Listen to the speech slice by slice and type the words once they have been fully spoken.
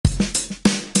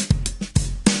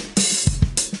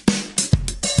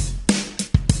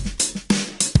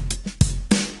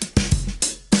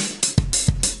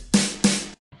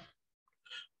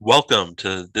Welcome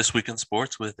to This Week in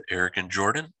Sports with Eric and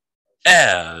Jordan.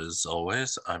 As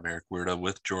always, I'm Eric Weirda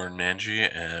with Jordan Angie,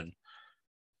 and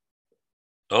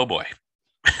oh boy,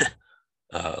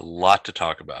 a lot to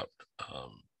talk about.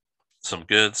 Some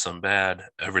good, some bad,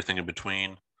 everything in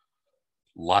between.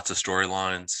 Lots of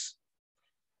storylines,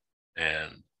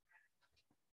 and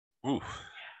ooh,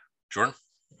 Jordan.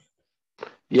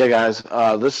 Yeah, guys.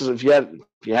 This is if you hadn't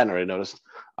already noticed,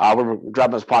 we're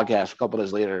dropping this podcast a couple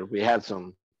days later. We had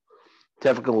some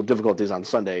technical difficulties on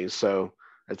Sundays, so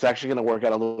it's actually going to work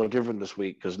out a little different this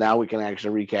week because now we can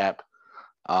actually recap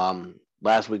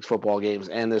last week's football games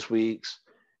and this week's.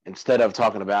 Instead of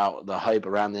talking about the hype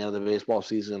around the end of the baseball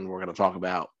season, we're going to talk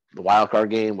about the wild card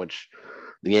game, which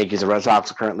the Yankees and Red Sox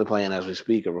are currently playing as we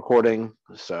speak and recording.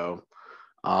 So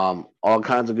all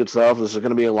kinds of good stuff. This is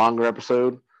going to be a longer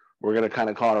episode. We're going to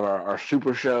kind of call it our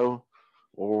super show,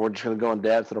 or we're just going to go in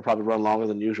depth. It'll probably run longer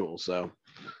than usual. So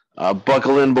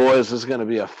buckle in, boys. This is going to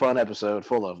be a fun episode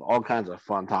full of all kinds of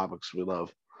fun topics we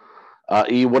love.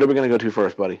 E, what are we going to go to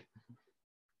first, buddy?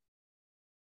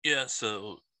 Yeah,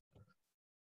 so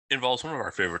involves one of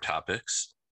our favorite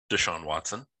topics, Deshaun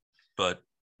Watson, but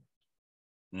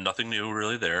nothing new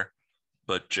really there.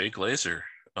 But Jay Glazer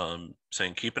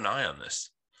saying keep an eye on this.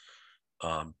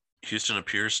 Houston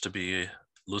appears to be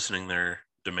loosening their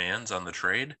demands on the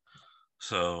trade,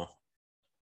 so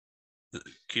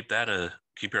keep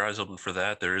your eyes open for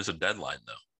that. There is a deadline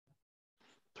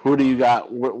though. Who do you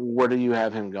got? Where do you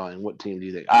have him going? What team do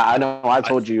you think? I know I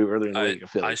told you earlier in the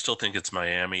week. I still think it's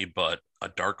Miami, but a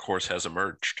dark horse has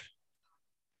emerged.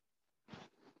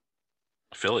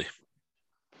 Philly.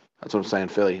 That's what I'm saying.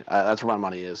 Philly. That's where my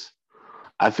money is.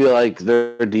 I feel like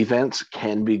their defense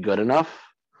can be good enough.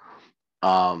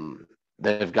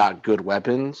 They've got good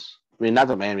weapons. I mean, not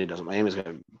that Miami doesn't. Miami's got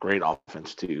a great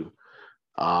offense too.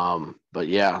 But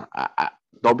yeah, I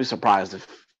don't be surprised if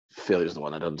Philly's the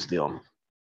one that doesn't steal them.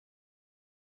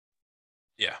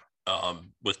 Yeah.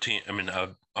 With team, I mean, I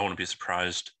wouldn't be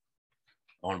surprised.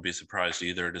 I wouldn't be surprised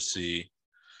either to see.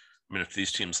 I mean, if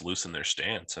these teams loosen their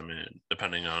stance, I mean,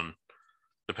 depending on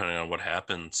what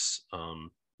happens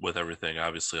with everything,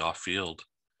 obviously off field,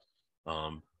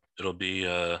 it'll be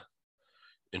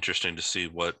interesting to see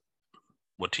what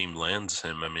team lands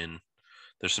him. I mean,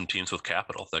 there's some teams with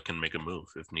capital that can make a move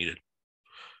if needed.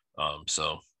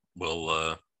 So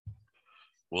we'll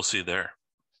see there.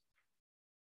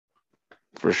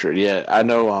 For sure. Yeah, I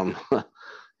know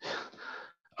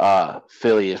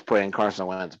Philly is playing Carson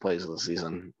Wentz plays of the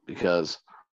season because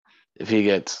if he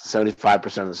gets 75%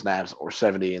 of the snaps or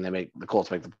 70 and the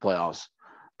Colts make the playoffs,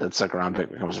 that second round pick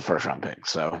becomes a first round pick.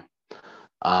 So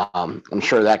I'm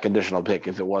sure that conditional pick,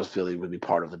 if it was Philly, would be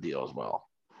part of the deal as well.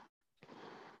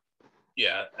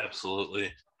 Yeah,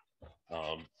 absolutely.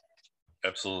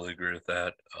 Absolutely agree with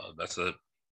that. That's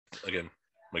again,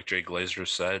 like Jay Glazer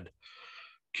said,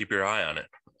 keep your eye on it.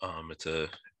 It's a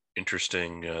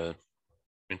interesting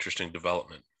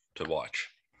development to watch.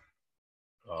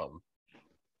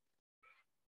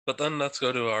 But then let's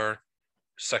go to our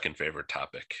second favorite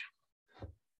topic.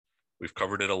 We've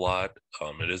covered it a lot.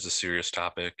 It is a serious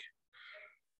topic.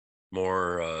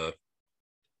 More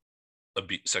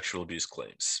sexual abuse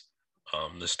claims.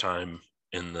 This time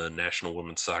in the National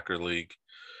Women's Soccer League,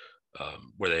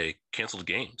 where they canceled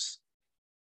games.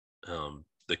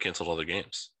 They canceled all the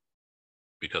games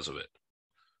because of it.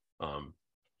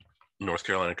 North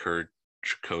Carolina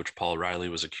coach Paul Riley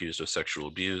was accused of sexual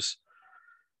abuse.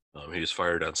 He was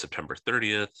fired on September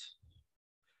 30th,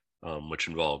 which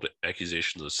involved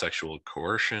accusations of sexual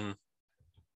coercion.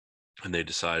 And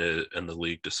the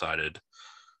league decided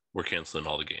we're canceling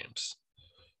all the games.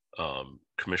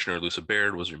 Commissioner Lusa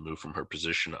Baird was removed from her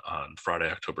position on Friday,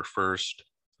 October 1st.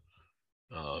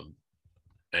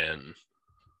 And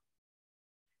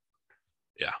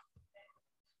yeah.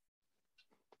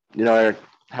 You know, Eric,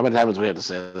 how many times we had to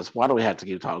say this? Why do we have to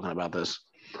keep talking about this?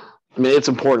 I mean, it's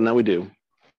important that we do.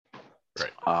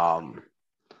 Right.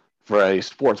 For a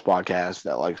sports podcast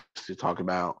that likes to talk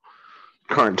about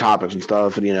current topics and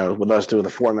stuff, and, you know, with us doing the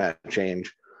format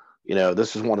change, you know,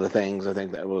 this is one of the things I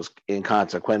think that was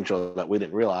inconsequential that we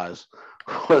didn't realize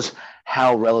was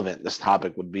how relevant this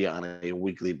topic would be on a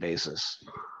weekly basis.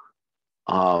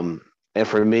 And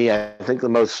for me, I think the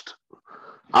most,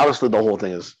 honestly, the whole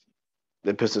thing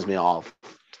it pisses me off.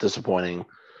 It's disappointing.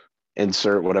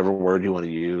 Insert whatever word you want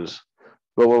to use.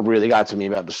 But what really got to me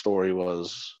about the story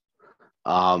was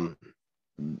one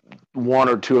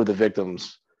or two of the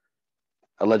victims,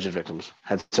 alleged victims,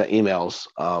 had sent emails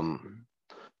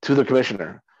to the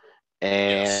commissioner.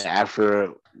 And after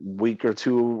a week or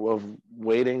two of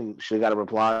waiting, she got a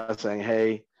reply saying,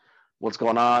 hey, what's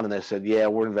going on? And they said, yeah,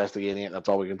 we're investigating it. That's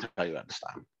all we can tell you at this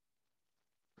time.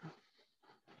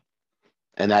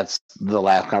 And that's the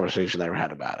last conversation they ever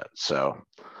had about it. So,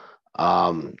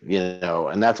 and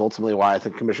that's ultimately why I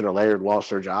think Commissioner Laird lost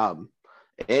her job.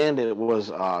 And it was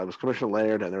Commissioner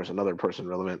Laird, and there was another person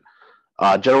relevant.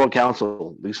 General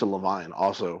Counsel Lisa Levine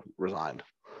also resigned.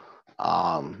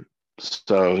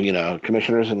 So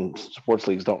commissioners and sports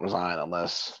leagues don't resign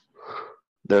unless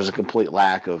there's a complete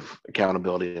lack of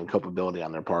accountability and culpability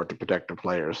on their part to protect their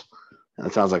players. And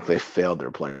it sounds like they failed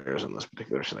their players in this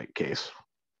particular case.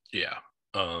 Yeah.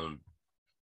 I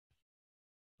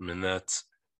mean, that's,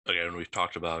 again, we've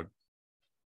talked about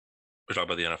the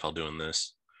NFL doing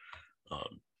this.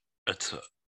 It's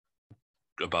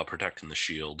about protecting the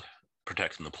shield,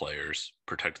 protecting the players,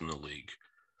 protecting the league.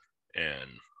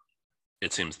 And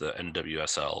it seems the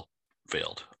NWSL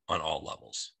failed on all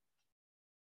levels.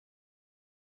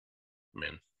 I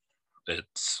mean,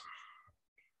 it's,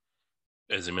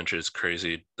 as I mentioned, it's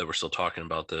crazy that we're still talking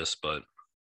about this, but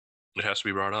it has to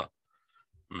be brought up.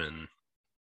 I mean,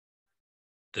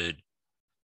 the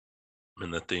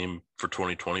theme for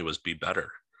 2020 was be better,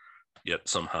 yet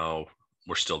somehow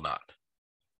we're still not.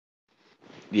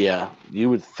 Yeah, you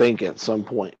would think at some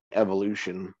point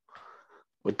evolution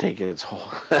would take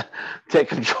take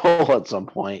control at some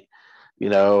point,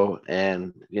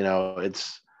 and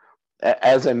it's,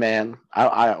 as a man,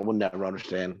 I would never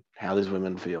understand how these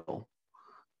women feel.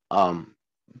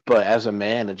 But as a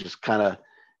man, it just kind of,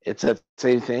 it's that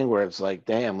same thing where it's like,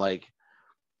 damn, like,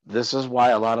 this is why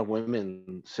a lot of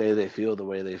women say they feel the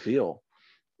way they feel,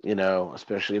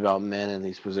 especially about men in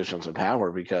these positions of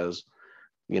power, because,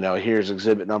 here's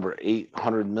exhibit number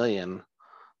 800 million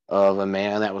of a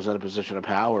man that was in a position of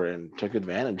power and took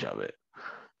advantage of it,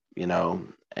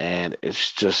 and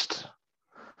it's just,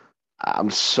 I'm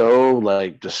so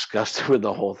like disgusted with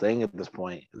the whole thing at this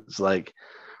point. It's like,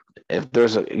 if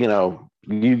there's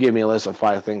you give me a list of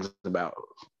 5 things about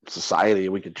society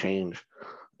we could change,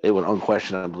 it would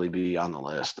unquestionably be on the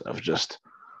list of just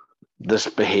this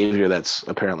behavior that's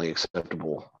apparently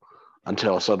acceptable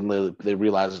until suddenly they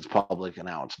realize it's public and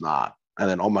now it's not. And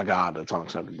then, oh my God, it's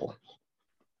unacceptable.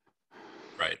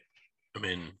 Right. I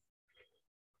mean,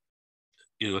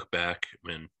 you look back, I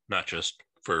mean, not just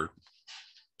for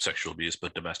sexual abuse,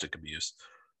 but domestic abuse.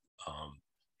 I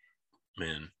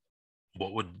mean,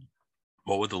 what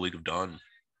would the league have done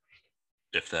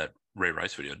if that Ray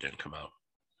Rice video didn't come out?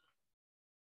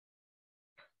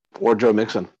 Or Joe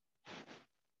Mixon.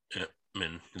 Yeah, I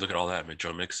mean, you look at all that. I mean,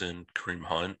 Joe Mixon, Kareem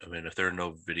Hunt. I mean, if there are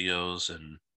no videos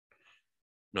and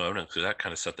no evidence, that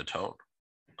kind of set the tone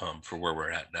for where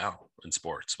we're at now in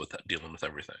sports with that, dealing with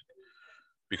everything.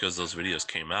 Because those videos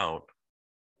came out,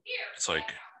 it's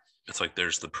like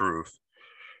there's the proof.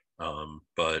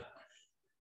 But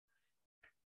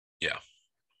yeah,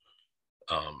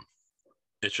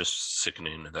 it's just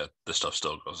sickening that this stuff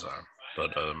still goes on.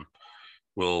 But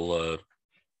we'll.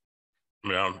 I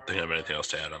mean, I don't think I have anything else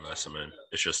to add on this. I mean,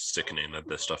 it's just sickening that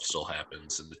this stuff still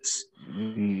happens, and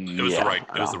it was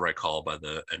the right call by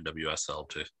the NWSL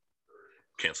to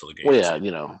cancel the games. Well,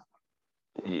 yeah,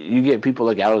 you get people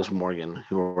like Alex Morgan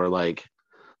who are like,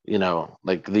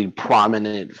 like the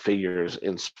prominent figures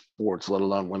in sports, let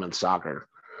alone women's soccer,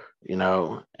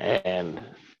 and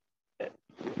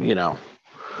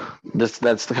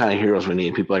that's the kind of heroes we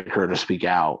need. People like her to speak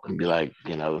out and be like,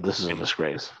 this is a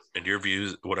disgrace. And your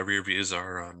views, whatever your views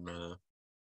are on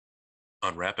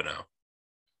Rapinoe,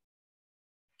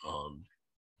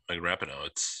 like Rapinoe,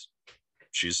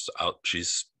 she's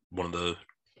one of the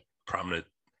prominent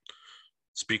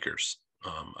speakers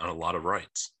on a lot of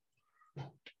rights. I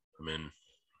mean,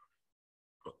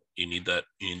 you need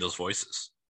those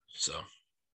voices. So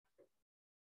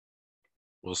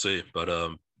we'll see. But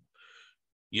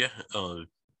yeah,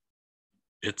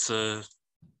 it's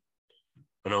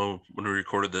I know when we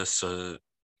recorded this a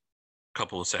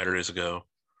couple of Saturdays ago,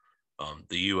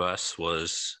 the U.S.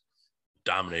 was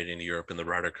dominating Europe in the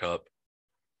Ryder Cup,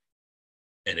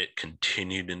 and it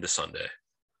continued into Sunday.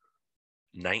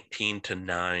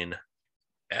 19-9,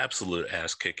 absolute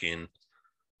ass kicking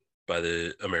by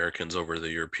the Americans over the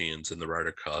Europeans in the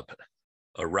Ryder Cup.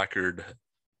 A record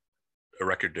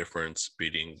difference,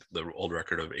 beating the old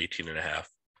record of 18.5.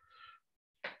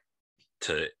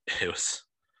 It was.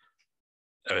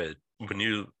 When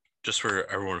you, just for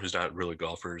everyone who's not really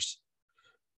golfers,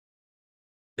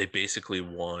 they basically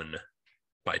won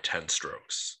by 10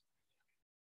 strokes.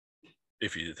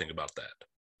 If you think about that,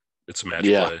 it's a match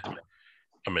play.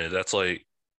 I mean, it's like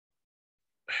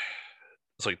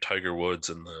Tiger Woods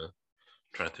in I'm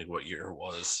trying to think what year it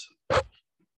was,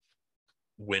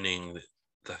 winning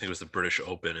I think it was the British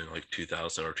Open in like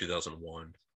 2000 or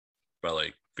 2001 by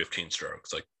like 15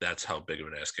 strokes. Like that's how big of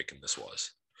an ass kicking this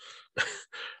was.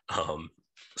 um,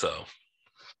 so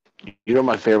You know,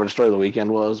 my favorite story of the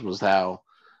weekend was how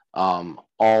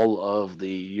all of the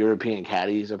European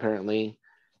caddies apparently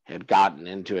had gotten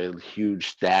into a huge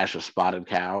stash of Spotted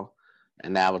Cow,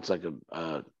 and now it's like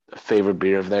a favorite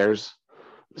beer of theirs.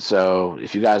 So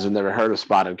if you guys have never heard of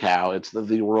Spotted Cow, it's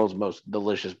the world's most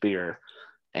delicious beer,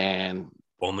 and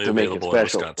only to make it available in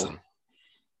special, Wisconsin.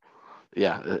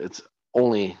 yeah, it's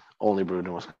only brewed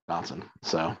in Wisconsin.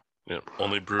 So Yeah,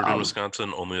 only brewed in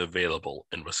Wisconsin, only available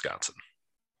in Wisconsin.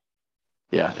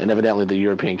 yeah, and evidently the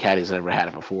European caddies never had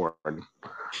it before.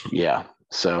 Yeah,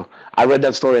 so I read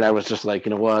that story and I was just like, you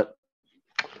know what?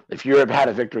 If Europe had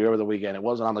a victory over the weekend, it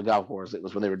wasn't on the golf course; it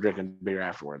was when they were drinking beer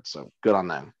afterwards. So good on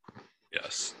them.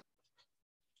 Yes.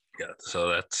 Yeah. So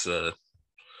that's it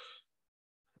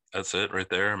right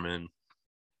there. I mean,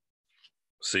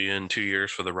 see you in 2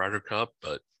 years for the Ryder Cup,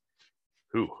 but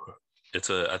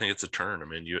I think it's a turn. I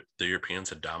mean, the Europeans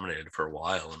had dominated for a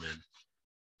while. I mean,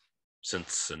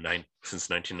 since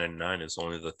 1999 is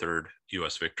only the third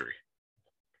U.S. victory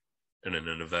in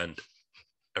an event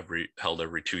held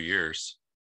every 2 years.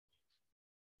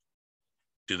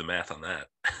 Do the math on that.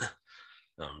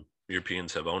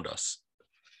 Europeans have owned us,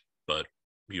 but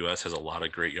U.S. has a lot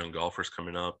of great young golfers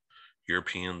coming up.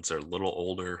 Europeans are a little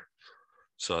older,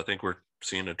 so I think we're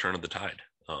seeing a turn of the tide.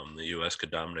 The U.S.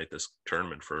 could dominate this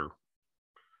tournament for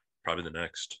probably the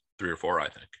next 3 or 4, I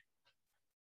think.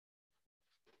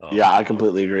 Yeah, I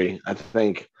completely agree. I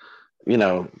think, you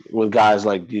know, with guys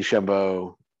like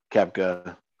DeChambeau,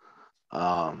 Koepka,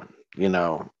 you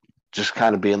know, just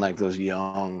kind of being like those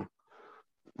young,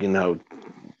 you know,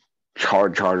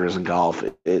 chargers in golf.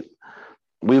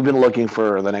 We've been looking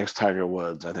for the next Tiger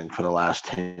Woods, I think, for the last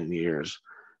 10 years.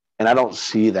 And I don't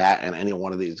see that in any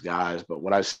one of these guys, but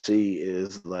what I see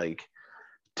is like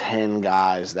 10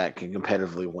 guys that can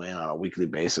competitively win on a weekly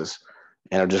basis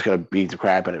and are just going to beat the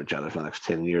crap out of each other for the next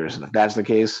 10 years. And if that's the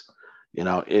case, you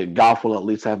know, golf will at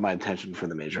least have my attention for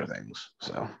the major things.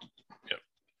 So, yeah,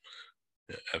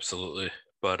 absolutely.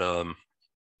 But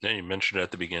yeah, you mentioned it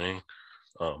at the beginning.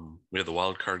 We have the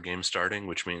wild card game starting,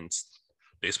 which means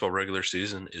baseball regular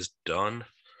season is done.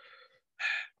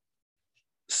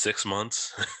 6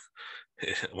 months,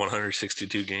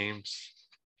 162 games.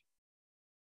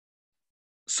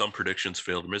 Some predictions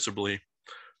failed miserably.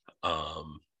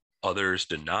 Others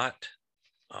did not.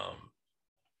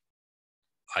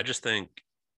 I just think,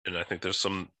 and I think there's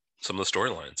some of the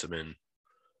storylines. I mean,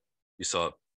 you saw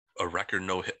a record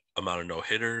amount of no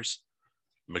hitters.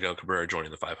 Miguel Cabrera joining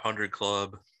the 500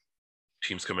 club.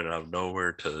 Teams coming out of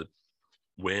nowhere to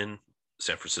win.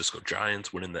 San Francisco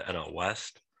Giants winning the NL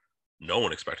West. No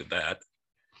one expected that.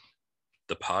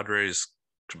 The Padres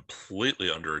completely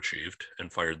underachieved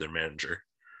and fired their manager,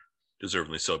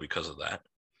 deservedly so because of that.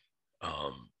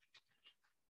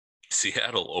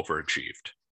 Seattle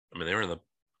overachieved. I mean, they were in the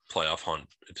playoff hunt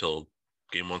until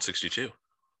game 162.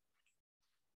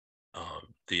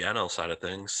 The NL side of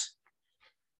things,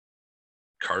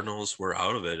 Cardinals were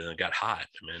out of it and it got hot.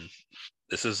 I mean,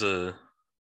 it's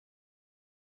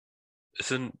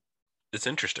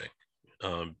interesting.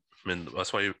 I mean,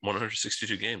 that's why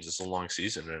 162 games is a long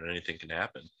season and anything can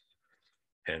happen.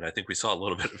 And I think we saw a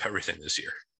little bit of everything this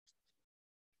year.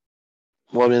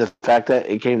 well, I mean, the fact that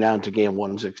it came down to game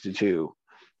 162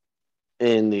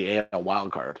 in the AL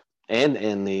wild card and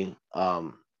in the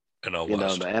NL you know,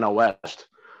 West. the NL West,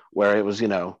 where it was, you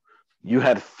know, you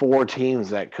had 4 teams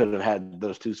that could have had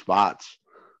those 2 spots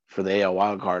for the AL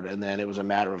wild card, and then it was a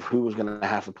matter of who was going to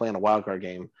have to play in a wild card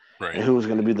game Right. and who was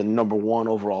going to be the number 1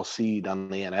 overall seed on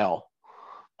the NL.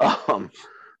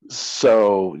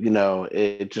 So, you know,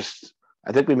 it just,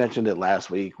 I think we mentioned it last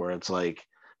week where it's like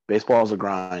baseball is a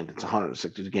grind. It's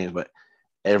 162 games, but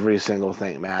every single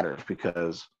thing matters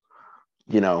because,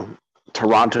 you know,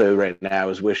 Toronto right now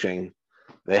is wishing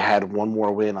they had 1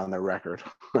 more win on their record.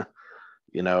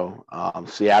 You know,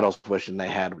 Seattle's wishing they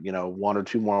had, you know, 1 or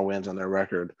 2 more wins on their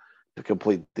record to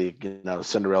complete the, you know,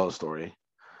 Cinderella story.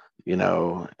 You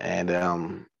know, and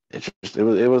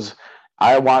it was.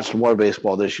 I watched more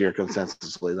baseball this year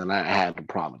consensusly than I had to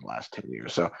promise the last 10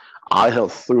 years. So I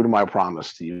held through to my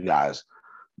promise to you guys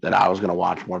that I was going to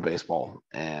watch more baseball,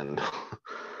 and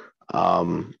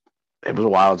it was a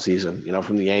wild season. You know,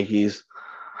 from the Yankees,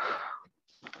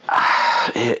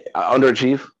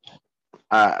 underachieve.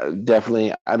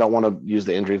 Definitely, I don't want to use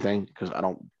the injury thing because I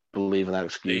don't believe in that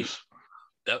excuse.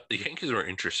 The Yankees were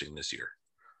interesting this year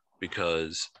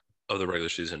because of the regular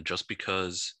season, just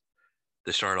because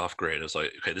they started off great. It was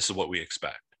like, okay, this is what we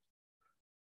expect.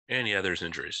 And yeah, there's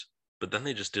injuries. but then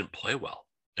they just didn't play well.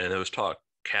 And there was talk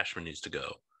Cashman needs to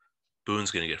go.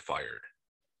 Boone's going to get fired.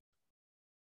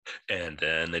 And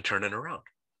then they turned it around.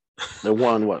 They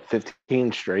won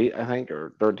 15 straight, I think,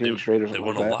 or 13 straight, or something. They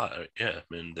won like a that. lot. Yeah, I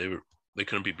mean they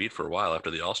couldn't be beat for a while after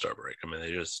the All-Star break. I mean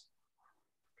they just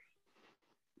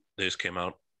came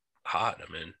out hot.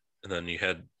 I mean, and then you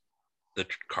had the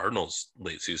Cardinals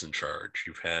late season charge.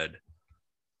 You've had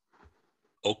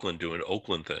Oakland doing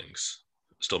Oakland things,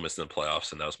 still missing the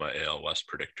playoffs, and that was my AL West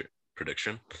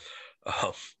prediction.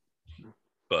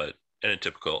 But in a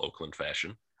typical Oakland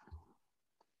fashion,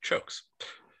 chokes.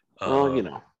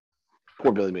 Well,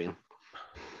 poor Billy Beane.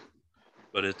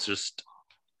 But it's just,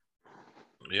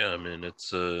 yeah, I mean,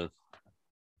 it's yeah,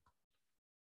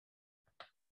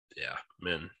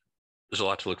 man, there's a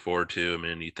lot to look forward to. I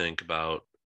mean, you think about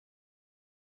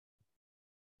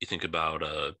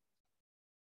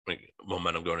like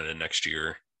momentum going into next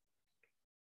year.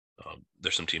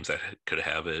 There's some teams that could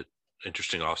have it.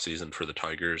 Interesting offseason for the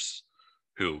Tigers,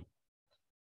 who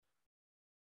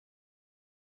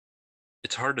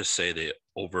it's hard to say they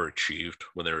overachieved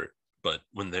when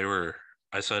they were.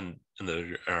 I said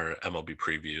in our MLB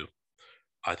preview,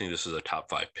 I think this is a top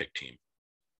 5 pick team.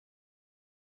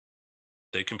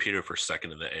 They competed for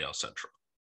second in the AL Central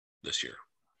this year.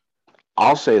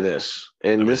 I'll say this,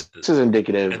 and this is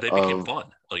indicative. And they became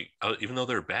fun. Like even though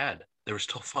they're bad, they were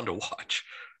still fun to watch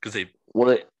because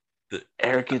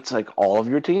Eric, it's like all of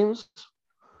your teams,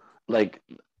 like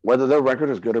whether their record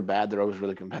is good or bad, they're always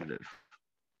really competitive.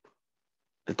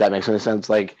 If that makes any sense.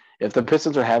 Like if the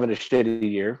Pistons are having a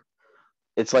shitty year,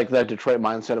 it's like that Detroit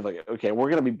mindset of like, okay, we're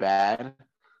gonna be bad,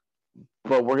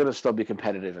 but we're gonna still be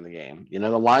competitive in the game. The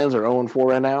Lions are 0-4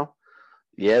 right now.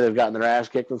 Yeah, they've gotten their ass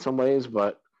kicked in some ways,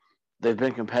 but they've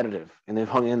been competitive and they've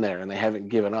hung in there and they haven't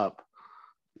given up.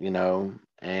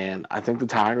 And I think the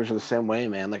Tigers are the same way,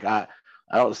 man. Like I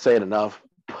don't say it enough,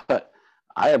 but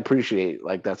I appreciate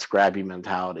like that scrappy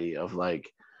mentality of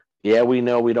like, yeah, we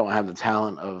know we don't have the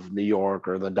talent of New York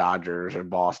or the Dodgers or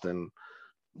Boston,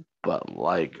 but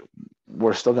like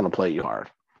we're still gonna play you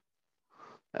hard.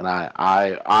 And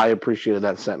I appreciated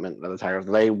that sentiment of the Tigers.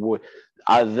 They would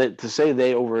to say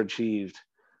they overachieved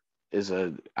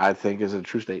I think is a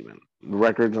true statement. The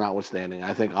records notwithstanding,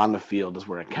 I think on the field is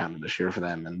where it counted this year for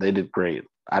them, and they did great.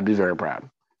 I'd be very proud.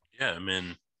 Yeah, I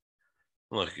mean,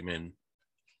 look,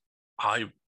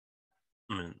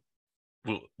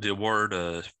 well, the award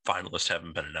finalists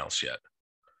haven't been announced yet,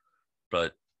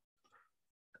 but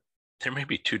there may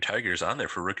be 2 Tigers on there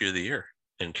for Rookie of the Year,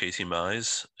 and Casey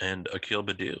Mize and Akil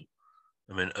Baddoo.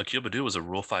 I mean, Akil Baddoo was a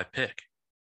Rule 5 pick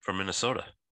from Minnesota.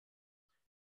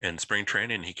 In spring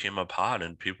training, he came up hot,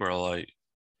 and people are like,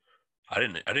 I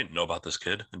didn't know about this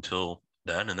kid until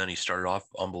then, and then he started off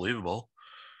unbelievable,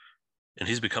 and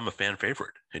he's become a fan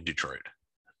favorite in Detroit.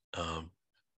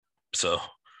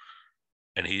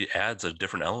 And he adds a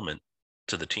different element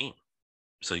to the team.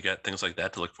 So you got things like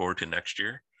that to look forward to next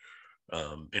year.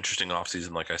 Interesting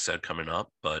offseason, like I said, coming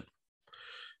up, but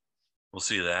we'll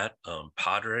see that.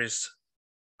 Padres,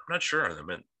 I'm not sure. I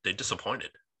mean, they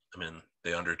disappointed. I mean,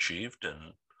 they underachieved,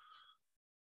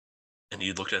 and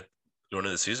you looked at going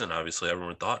into the season. Obviously,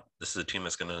 everyone thought this is a team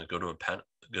that's going to go to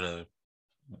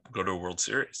a World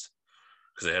Series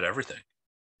because they had everything.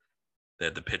 They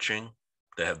had the pitching,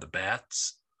 they had the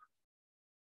bats.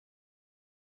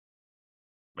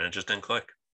 Man, it just didn't click.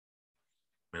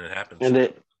 I mean, it happens. And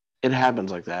it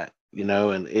happens like that,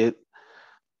 and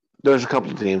there's a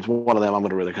couple of teams. One of them I'm going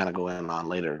to really kind of go in on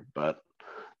later, but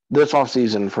this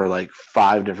offseason for like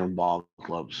 5 different ball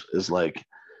clubs is like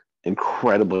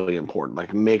incredibly important,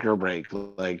 like make or break.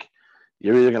 Like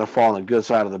you're either going to fall on the good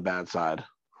side or the bad side.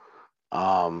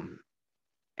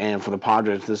 And for the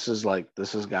Padres, this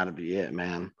has got to be it,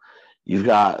 man. You've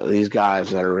got these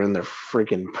guys that are in their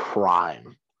freaking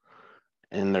prime,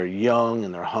 and they're young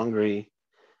and they're hungry.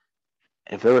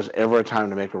 If there was ever a time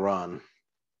to make a run,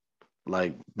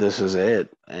 like this is it.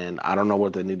 And I don't know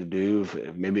what they need to do.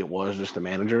 If maybe it was just the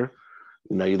manager.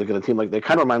 You look at a team like they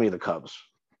kind of remind me of the Cubs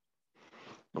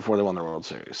before they won the World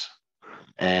Series.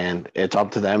 And it's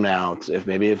up to them now. If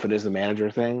it is the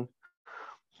manager thing,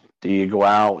 do you go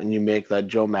out and you make that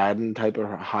Joe Madden type of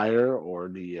hire, or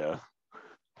do you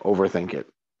overthink it?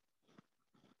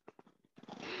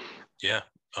 Yeah.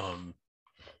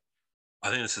 I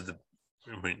think this is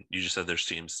you just said there's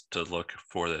teams to look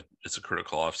for that it's a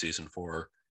critical offseason for.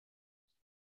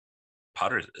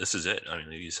 Padres. This is it. I mean,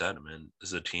 like you said, this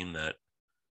is a team that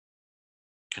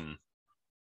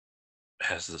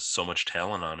has so much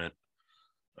talent on it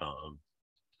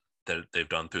that they've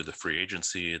done through the free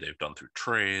agency, they've done through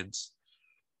trades.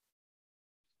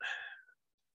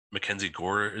 Mackenzie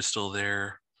Gore is still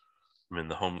there. I mean,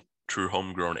 the true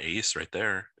homegrown ace right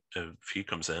there if he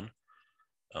comes in.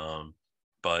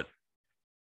 But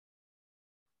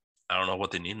I don't know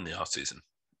what they need in the offseason.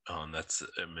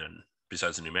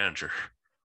 Besides a new manager.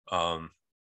 And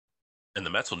the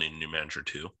Mets will need a new manager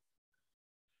too.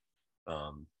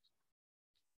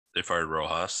 They fired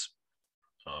Rojas,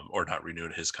 or not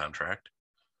renewed his contract.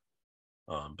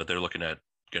 But they're looking at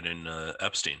getting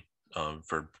Epstein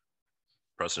for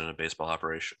president of baseball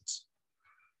operations.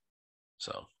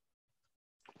 So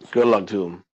good luck to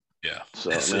him. Yeah, so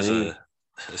this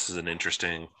is an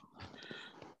interesting.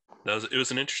 It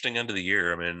was an interesting end of the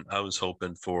year. I mean, I was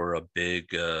hoping for a big.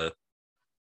 I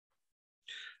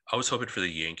was hoping for the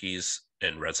Yankees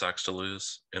and Red Sox to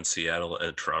lose, and Seattle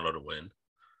and Toronto to win,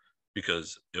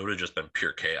 because it would have just been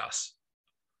pure chaos.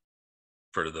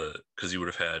 Because you would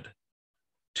have had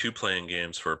 2 playing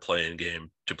games for a play-in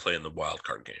game to play in the wild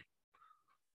card game.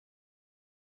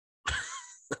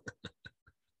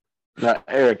 Now,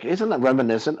 Eric, isn't that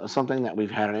reminiscent of something that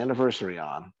we've had an anniversary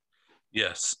on?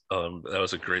 Yes, that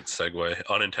was a great segue.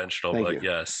 Unintentional, Thank but you.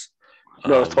 yes.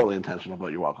 No, it's totally intentional, but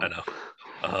you're welcome.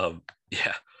 I know.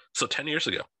 Yeah. So 10 years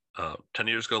ago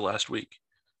last week,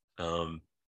 game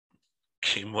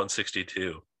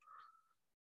 162.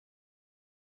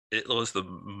 It was the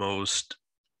most.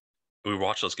 We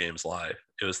watched those games live.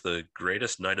 It was the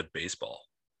greatest night of baseball,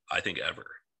 I think, ever.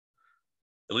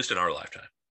 At least in our lifetime.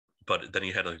 But then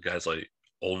you had guys like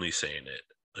Olney saying it.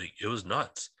 Like, it was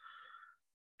nuts.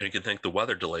 And you can thank the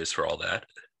weather delays for all that.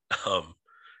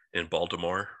 In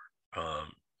Baltimore,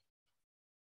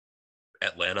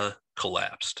 Atlanta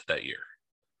collapsed that year.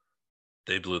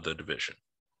 They blew the division,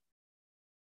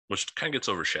 which kind of gets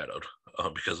overshadowed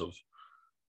because of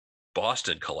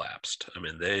Boston collapsed. I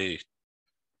mean,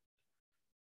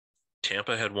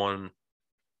 Tampa had won.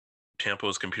 Tampa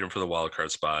was competing for the wild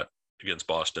card spot against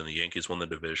Boston. The Yankees won the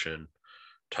division.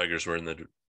 Tigers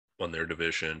won their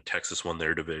division. Texas won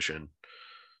their division.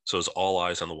 So it was all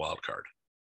eyes on the wild card.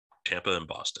 Tampa and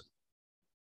Boston.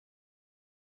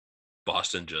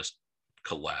 Boston just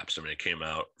collapsed. I mean, it came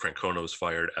out. Francona was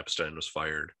fired. Epstein was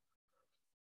fired.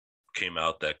 Came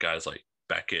out that guys like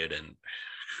Beckett and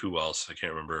who else? I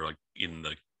can't remember. Like eating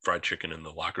the fried chicken in the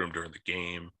locker room during the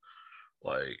game.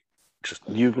 Like, just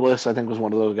Euclid, I think, was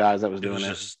one of those guys that was doing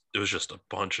it. It was just a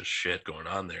bunch of shit going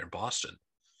on there in Boston.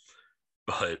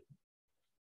 But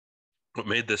what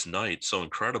made this night so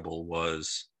incredible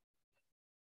was,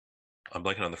 I'm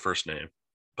blanking on the first name,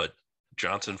 but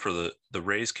Johnson for the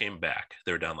Rays came back.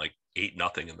 They were down like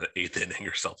 8-0 in the 8th inning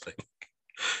or something.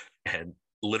 And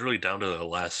literally down to the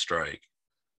last strike,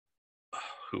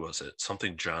 who was it?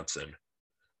 Something Johnson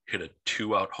hit a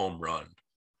 2-out home run.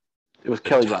 It was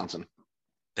Kelly Johnson.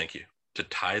 Thank you. To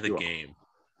tie the game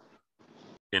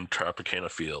in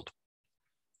Tropicana Field.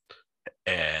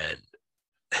 And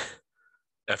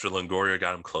after Longoria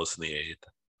got him close in the 8th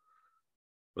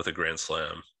with a grand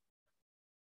slam,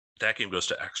 that game goes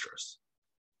to extras.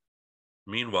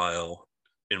 Meanwhile,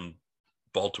 in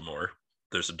Baltimore,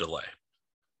 there's a delay.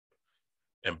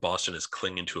 And Boston is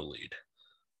clinging to a lead.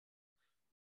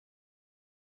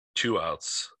 2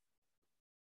 outs.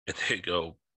 And they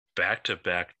go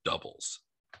back-to-back doubles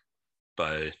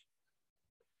by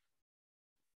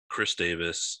Chris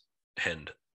Davis and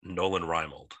Nolan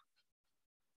Reimold.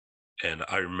 And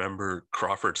I remember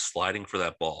Crawford sliding for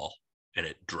that ball, and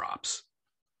it drops.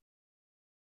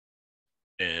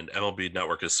 And MLB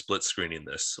Network is split screening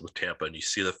this with Tampa, and you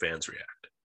see the fans react.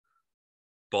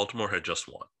 Baltimore had just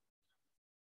won.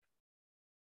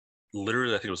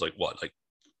 Literally, I think it was like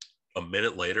a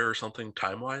minute later or something,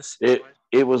 time-wise? It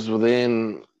was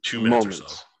within 2 minutes moments.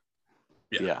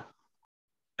 Or so. Yeah.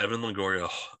 Evan Longoria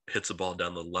hits the ball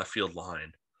down the left field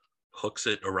line, hooks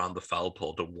it around the foul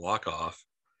pole to walk off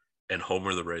and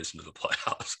homer the Rays into the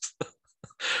playoffs.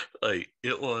 Like,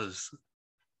 it was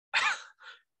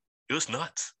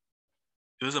nuts.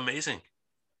 It was amazing.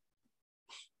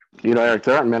 You know, Eric,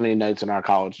 there aren't many nights in our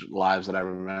college lives that I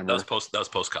remember. That was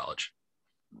post-college.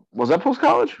 Was that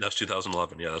post-college? That was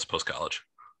 2011. Yeah, that's post-college.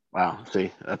 Wow.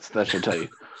 See, that should tell you.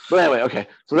 But anyway, okay.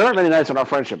 So there aren't many nights in our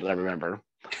friendship that I remember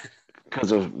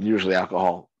because of usually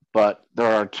alcohol. But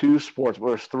there are 3 sports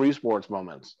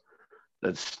moments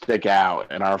that stick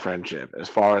out in our friendship as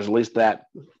far as at least that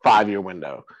 5-year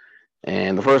window.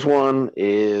 And the first one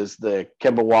is the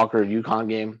Kemba Walker UConn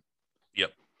game.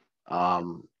 Yep.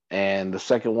 And the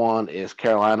second one is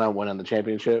Carolina winning the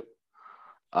championship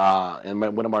and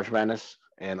winning March Madness,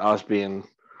 and us being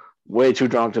way too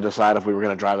drunk to decide if we were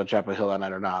going to drive to Chapel Hill that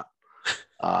night or not.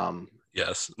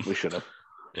 Yes. We should have.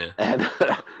 Yeah.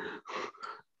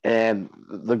 And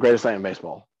the greatest night in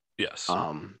baseball. Yes.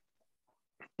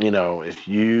 You know, if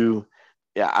you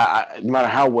no matter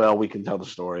how well we can tell the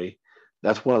story,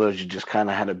 that's one of those you just kind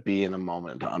of had to be in the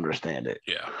moment to understand it.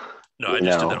 Yeah. No, I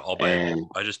just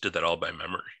did that all by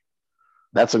memory.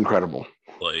 That's incredible.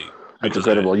 That's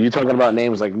incredible. You talking about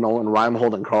names like Nolan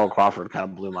Reinhold and Carl Crawford kind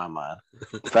of blew my mind.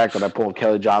 The fact that I pulled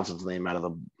Kelly Johnson's name out of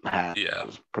the hat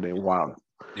was pretty wild.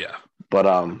 Yeah. But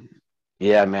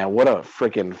yeah, man, what a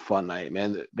freaking fun night,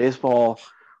 man. Baseball,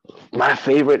 my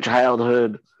favorite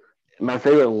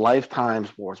lifetime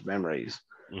sports memories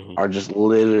are just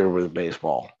littered with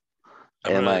baseball.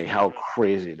 And how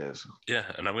crazy it is. Yeah,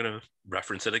 and I'm gonna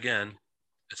reference it again.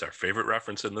 It's our favorite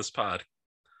reference in this pod.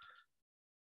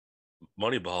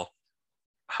 Moneyball.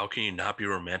 How can you not be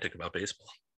romantic about baseball?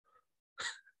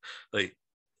 Like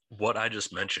what I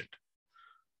just mentioned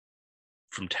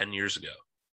from 10 years ago,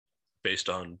 based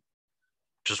on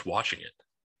just watching it.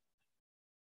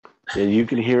 Yeah, you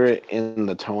can hear it in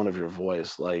the tone of your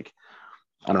voice. Like,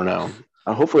 I don't know.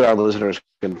 Hopefully our listeners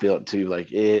can feel it too.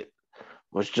 Like, it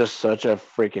was just such a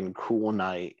freaking cool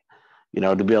night,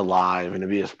 to be alive and to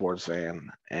be a sports fan.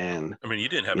 And I mean, you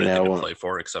didn't have anything to play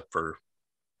for except for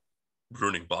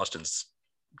ruining Boston's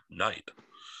night,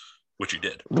 which you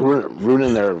did.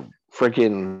 Ruining their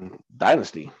freaking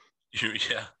dynasty.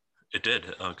 Yeah, it did.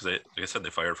 Because like I said, they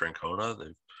fired Francona,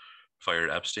 they fired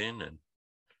Epstein, and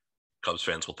Cubs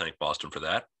fans will thank Boston for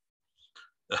that.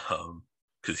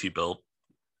 Because he built.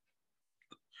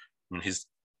 I mean, he's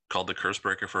called the curse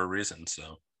breaker for a reason.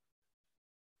 So,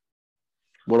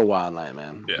 what a wild night,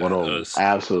 man! Yeah,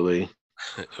 absolutely.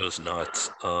 It was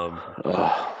nuts.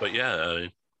 But yeah,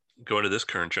 going to this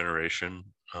current generation,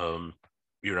 you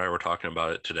and I were talking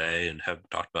about it today and have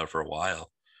talked about it for a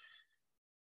while.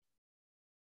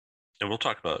 And we'll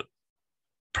talk about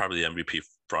probably the MVP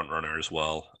frontrunner as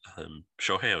well.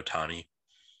 Shohei Ohtani.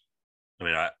 I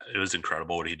mean, it was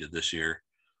incredible what he did this year.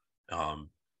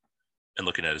 And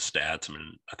looking at his stats, I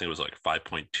mean, I think it was like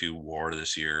 5.2 WAR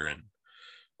this year and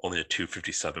only a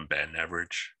 257 batting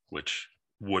average, which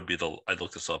would be I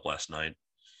looked this up last night.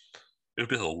 It would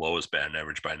be the lowest batting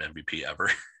average by an MVP ever.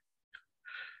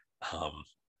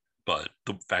 But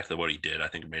the fact that what he did, I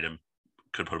think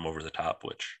could put him over the top,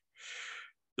 which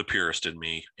the purist in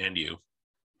me and you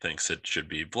thinks it should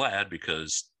be Vlad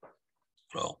because,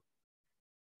 well,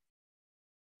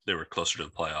 they were closer to the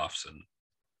playoffs and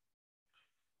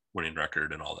winning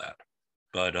record and all that.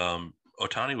 But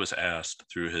Ohtani was asked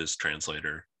through his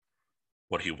translator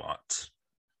what he wants.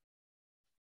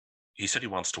 He said he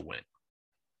wants to win.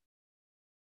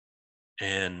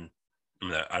 And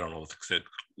I don't know what the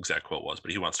exact quote was,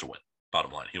 but he wants to win.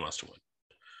 Bottom line, he wants to win.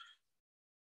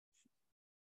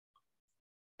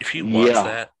 If he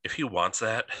wants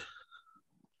that,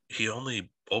 he only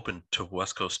opened to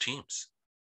West Coast teams.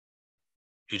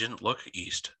 He didn't look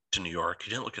east to New York.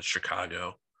 He didn't look at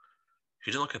Chicago.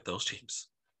 He didn't look at those teams.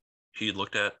 He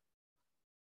looked at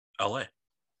LA.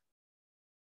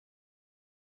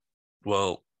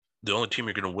 Well, the only team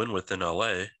you're going to win with in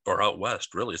LA or out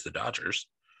west really is the Dodgers.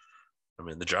 I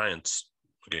mean, the Giants,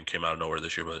 again, came out of nowhere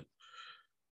this year, but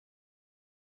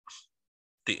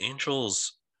the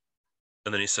Angels,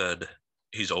 and then he said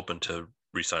he's open to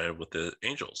re-signing with the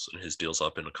Angels and his deal's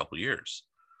up in a couple of years.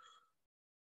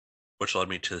 Which led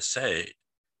me to say,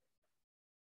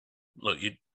 look,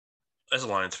 as a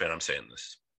Lions fan, I'm saying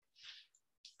this.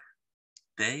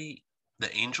 The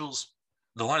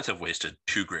Lions have wasted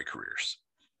two great careers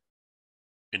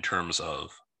in terms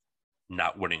of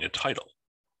not winning a title.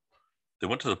 They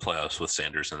went to the playoffs with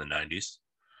Sanders in the 90s.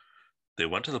 They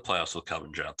went to the playoffs with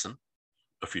Calvin Johnson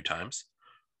a few times,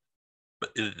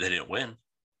 but they didn't win.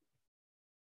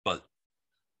 But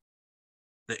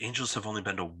the Angels have only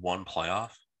been to one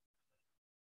playoff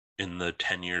in the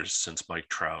 10 years since Mike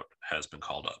Trout has been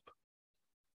called up.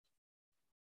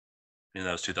 And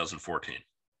that was 2014.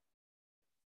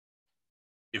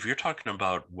 If you're talking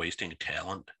about wasting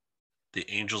talent, the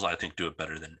Angels, I think, do it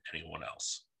better than anyone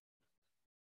else.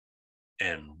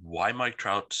 And why Mike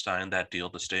Trout signed that deal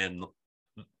to stay in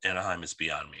Anaheim is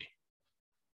beyond me.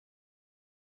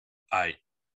 I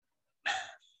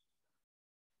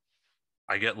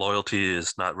get loyalty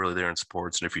is not really there in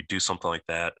sports, and if you do something like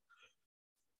that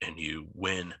and you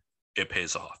win, it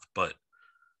pays off. But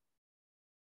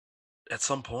at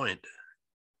some point,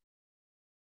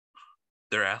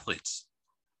 they're athletes.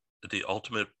 The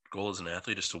ultimate goal as an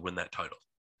athlete is to win that title.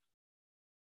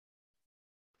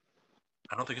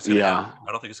 I don't think it's going to happen.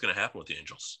 I don't think it's going to happen with the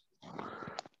Angels.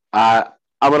 I'm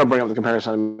going to bring up the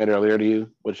comparison I made earlier to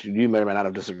you, which you may or may not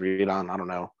have disagreed on. I don't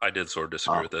know. I did sort of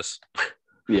disagree with this.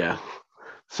 Yeah.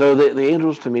 So the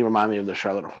Angels, to me, remind me of the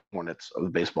Charlotte Hornets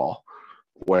of baseball,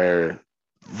 where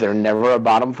they're never a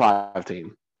bottom five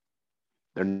team.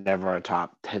 they're never a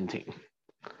top 10 team.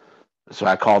 So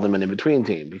I call them an in-between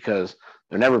team because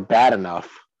they're never bad enough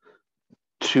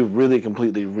to really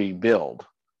completely rebuild,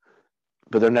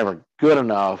 but they're never good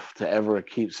enough to ever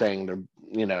keep saying they're,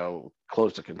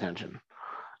 close to contention.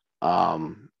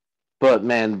 Um, but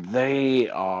man, they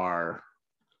are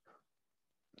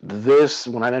this,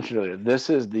 when I mentioned earlier, this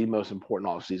is the most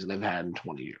important offseason they've had in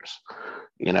 20 years.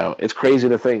 It's crazy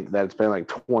to think that it's been like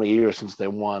 20 years since they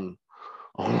won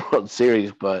a World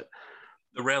Series, but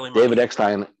The rally David monkey.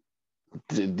 Eckstein,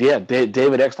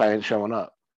 David Eckstein ain't showing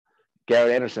up.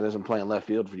 Garrett Anderson isn't playing left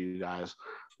field for you guys.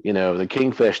 The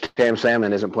Kingfish, Tam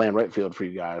Salmon isn't playing right field for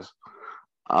you guys.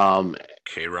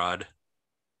 K-Rod.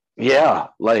 Yeah,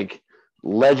 like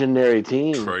legendary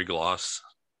team. Troy Gloss.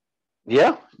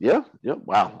 Yeah.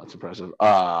 Wow, that's impressive.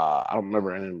 I don't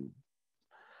remember any.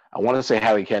 I want to say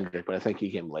Howie Kendrick, but I think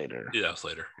he came later. Yeah, that was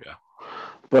later. Yeah.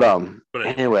 But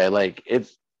anyway, like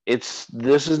it's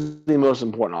this is the most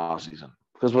important off season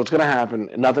because what's going to happen?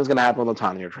 Nothing's going to happen with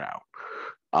Ohtani or Trout.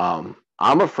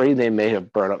 I'm afraid they may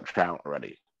have burned up Trout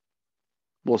already.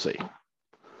 We'll see.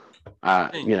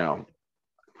 I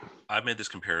made this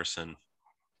comparison.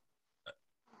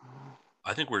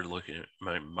 I think we're looking at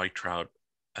Mike Trout.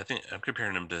 I think I'm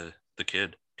comparing him to the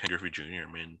kid, Ken Griffey Jr.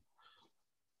 I mean,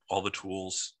 all the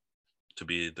tools to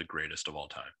be the greatest of all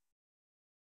time.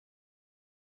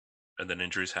 And then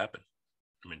injuries happen.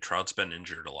 I mean, Trout's been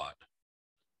injured a lot.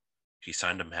 He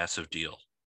signed a massive deal.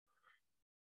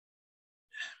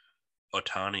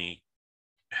 Ohtani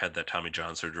had that Tommy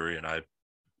John surgery, and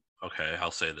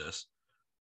I'll say this.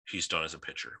 He's done as a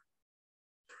pitcher.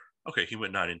 Okay, he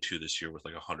went 9-2 this year with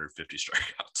like 150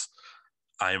 strikeouts.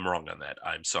 I am wrong on that.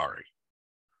 I'm sorry.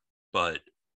 But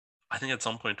I think at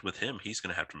some point with him, he's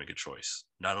going to have to make a choice.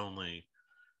 Not only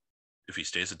if he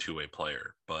stays a two-way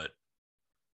player, but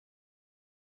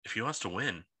if he wants to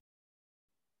win,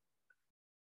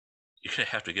 you're going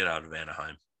to have to get out of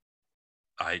Anaheim.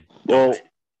 I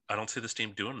don't see this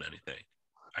team doing anything.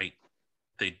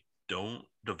 They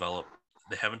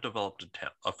haven't developed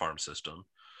a farm system.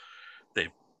 They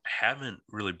haven't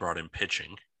really brought in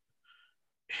pitching,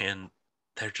 and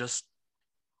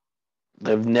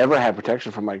they've never had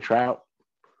protection from Mike Trout.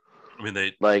 I mean,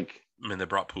 they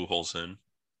brought Pujols in.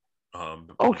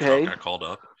 Okay, Trout got called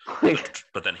up,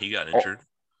 but then he got injured.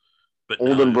 But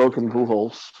old and broken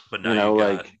Pujols. But now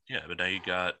you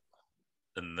got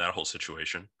in that whole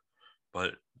situation.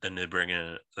 But then they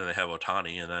they have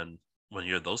Ohtani, and then when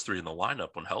you have those three in the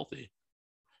lineup when healthy,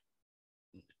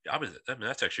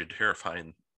 that's actually a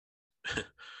terrifying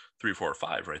 3, 4,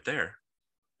 5 right there.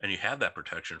 And you have that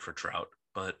protection for Trout,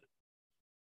 but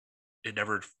it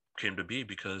never came to be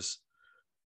because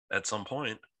at some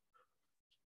point,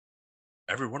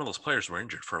 every one of those players were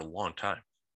injured for a long time.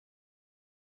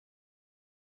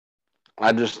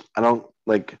 I don't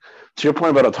like, to your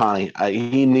point about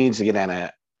Ohtani, he needs to get in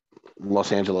at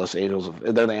Los Angeles Angels.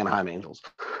 They're the Anaheim Angels,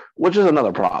 which is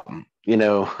another problem.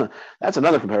 That's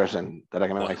another comparison that I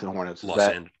can make to the Hornets.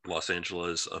 Los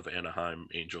Angeles of Anaheim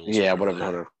Angels. Yeah,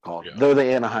 whatever they're called. Yeah. They're the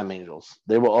Anaheim Angels.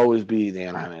 They will always be the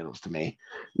Anaheim Angels to me.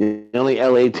 The only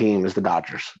LA team is the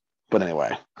Dodgers. But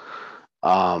anyway,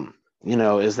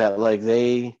 is that like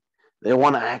they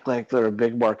want to act like they're a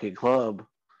big market club,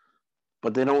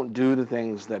 but they don't do the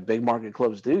things that big market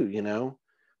clubs do.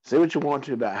 Say what you want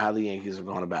to about how the Yankees are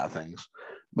going about things,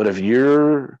 but if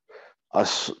you're a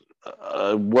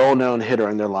well-known hitter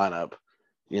in their lineup,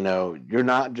 you're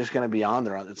not just going to be on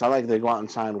there. It's not like they go out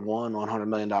and sign one $100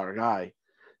 million guy.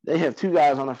 They have two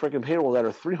guys on the freaking payroll that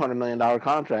are $300 million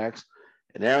contracts,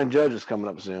 and Aaron Judge is coming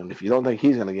up soon. If you don't think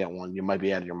he's going to get one, you might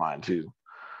be out of your mind too.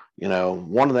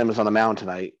 One of them is on the mound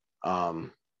tonight,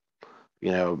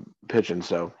 pitching,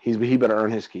 so he better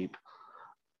earn his keep.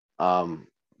 But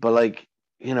like,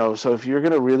 so if you're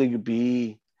going to really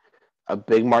be a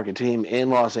big market team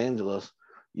in Los Angeles,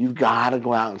 you've got to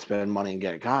go out and spend money and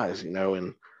get guys,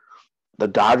 and the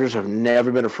Dodgers have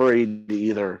never been afraid to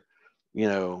either,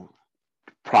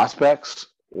 prospects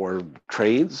or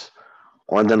trades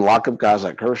or then lock up guys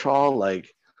like Kershaw.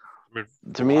 Like,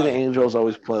 to me, the Angels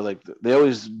always play they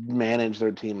always manage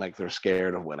their team like they're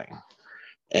scared of winning.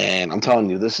 And I'm telling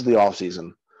you, this is the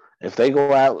offseason. If they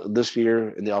go out this year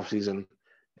in the offseason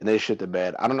and they shit the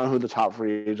bed, I don't know who the top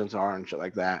free agents are and shit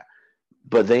like that,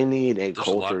 but they need a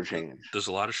culture change. There's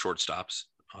a lot of shortstops.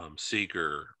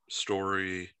 Seager,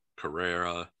 Story,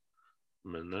 Carrera. I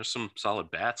mean, there's some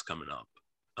solid bats coming up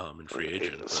in free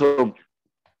agent. So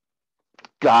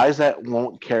guys that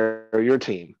won't carry your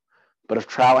team. But if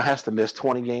Trout has to miss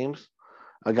 20 games,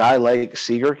 a guy like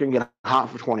Seager can get hot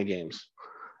for 20 games.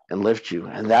 and lift you.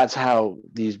 And that's how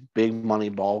these big money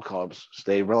ball clubs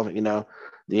stay relevant.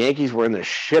 The Yankees were in the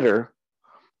shitter.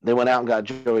 They went out and got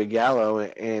Joey Gallo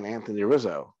and Anthony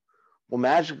Rizzo. Well,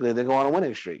 magically, they go on a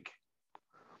winning streak.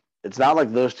 It's not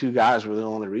like those two guys were the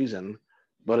only reason,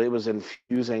 but it was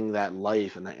infusing that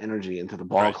life and that energy into the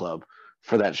ball club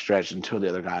for that stretch until the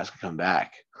other guys could come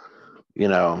back.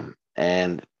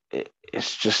 And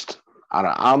it's just, I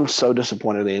don't know, I'm so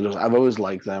disappointed in the Angels. I've always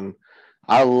liked them.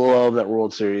 I love that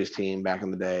World Series team back in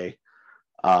the day.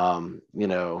 And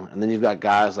then you've got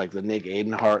guys like the Nick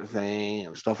Adenhart thing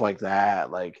and stuff like that.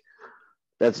 Like,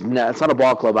 it's not a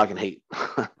ball club I can hate.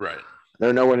 Right.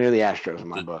 They're nowhere near the Astros in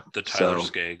my book. The Tyler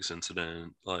Skaggs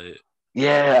incident,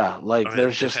 they've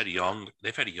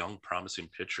had young promising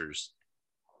pitchers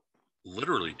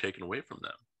literally taken away from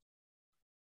them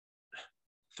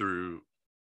through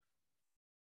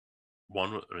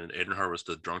one. Adenhart was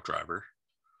the drunk driver,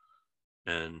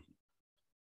 and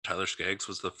Tyler Skaggs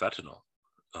was the fentanyl,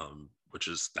 which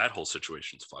is, that whole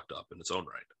situation's fucked up in its own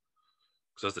right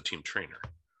because that's the team trainer.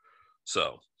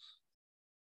 So,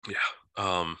 yeah,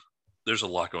 there's a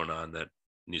lot going on that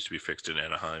needs to be fixed in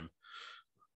Anaheim.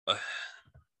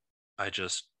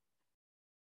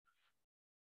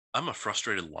 I'm a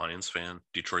frustrated Lions fan,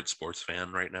 Detroit sports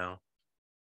fan right now,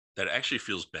 that actually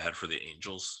feels bad for the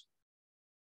Angels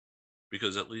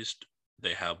because at least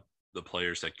they have the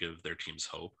players that give their teams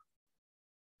hope,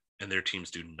 and their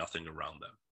teams do nothing around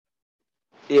them.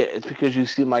 Yeah, it's because you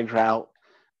see Mike Trout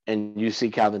and you see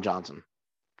Calvin Johnson.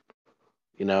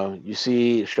 You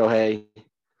see Shohei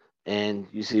and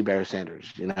you see Barry Sanders.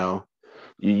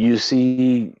 You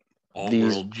see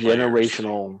these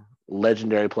generational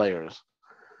legendary players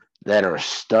that are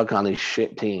stuck on these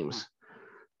shit teams,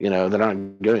 that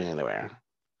aren't going anywhere.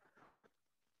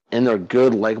 And they're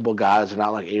good, likable guys. They're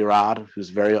not like A-Rod, who's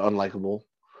very unlikable.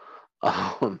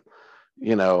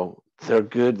 They're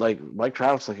good. Like, Mike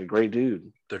Trout's like a great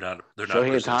dude. They're not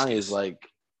Shohei Ohtani is like,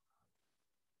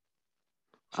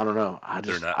 I don't know.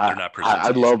 They're not I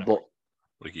love both.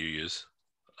 Like you use.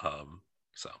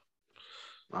 So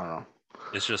I don't know.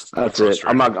 It's just, that's it.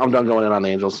 I'm done going in on the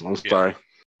Angels. I'm sorry.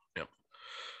 Yep.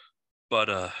 But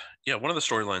one of the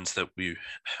storylines that we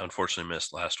unfortunately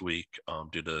missed last week,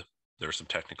 due to there were some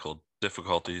technical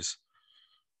difficulties.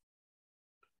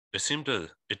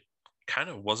 It kind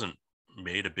of wasn't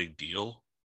made a big deal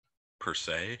per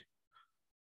se,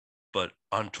 but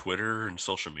on Twitter and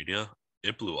social media,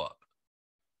 it blew up.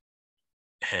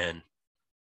 And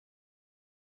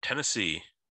Tennessee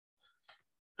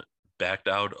backed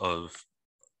out of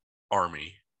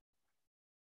Army,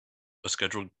 a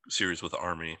scheduled series with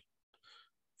Army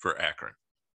for Akron.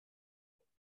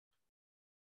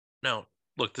 Now,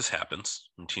 look, this happens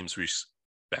when teams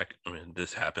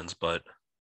this happens, but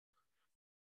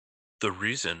the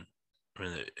reason,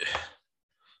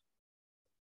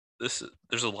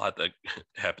 there's a lot that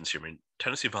happens here.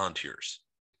 Tennessee Volunteers,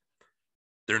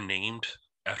 they're named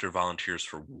after volunteers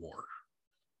for war.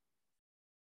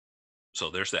 So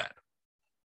there's that.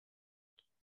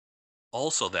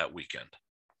 Also, that weekend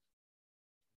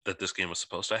that this game was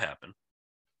supposed to happen,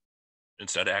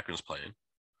 instead Akron's playing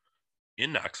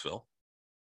in Knoxville,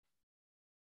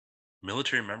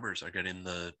 military members are getting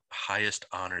the highest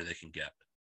honor they can get.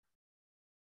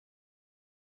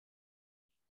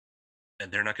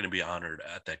 And they're not going to be honored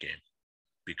at that game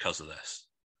because of this.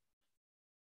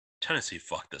 Tennessee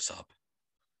fucked this up.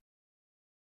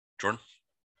 Jordan?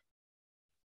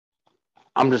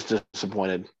 I'm just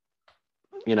disappointed.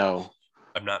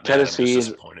 I'm not Tennessee, mad, I'm just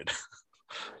disappointed.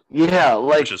 Yeah,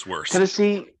 which is worse.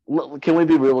 Tennessee, can we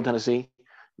be real with Tennessee?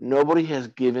 Nobody has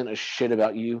given a shit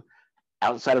about you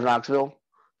outside of Knoxville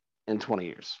in 20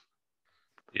 years.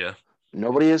 Yeah.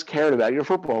 Nobody has cared about your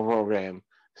football program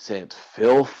since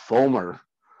Phil Fulmer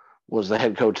was the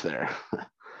head coach there.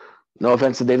 No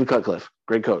offense to David Cutcliffe,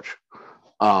 great coach.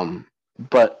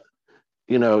 But,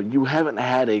 you haven't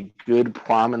had a good,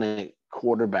 prominent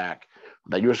quarterback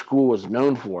that your school was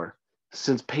known for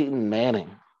since Peyton Manning.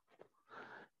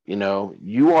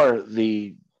 You are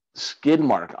the skid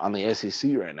mark on the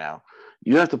SEC right now.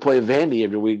 You have to play Vandy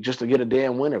every week just to get a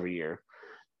damn win every year.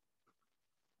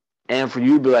 And for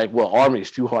you to be like, well,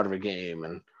 Army's too hard of a game,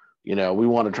 and we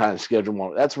want to try and schedule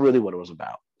more. That's really what it was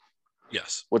about.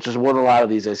 Yes. Which is what a lot of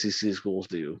these SEC schools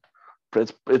do.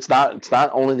 But it's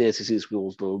not only the SEC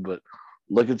schools do, but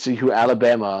look and see who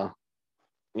Alabama,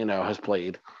 has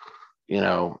played,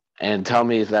 and tell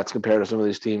me if that's compared to some of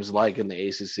these teams like in the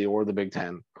ACC or the Big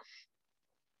Ten.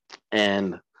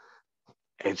 And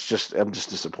I'm just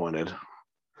disappointed.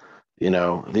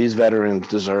 These veterans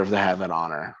deserve to have that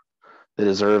honor. They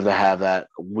deserve to have that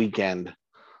weekend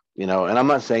And I'm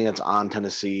not saying it's on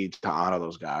Tennessee to honor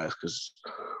those guys because,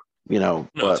 No,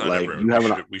 it's but on like everyone. you have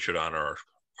an, We should honor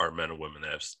our men and women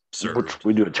that have which served.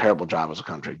 we do a terrible job as a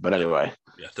country. But Yeah, anyway,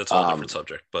 yeah, that's a whole different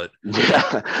subject. But yeah,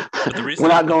 the we're reason,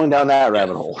 not going down that yeah,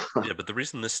 rabbit hole. yeah, but the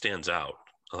reason this stands out,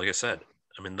 like I said,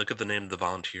 I mean, look at the name of the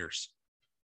Volunteers.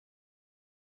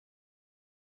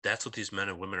 That's what these men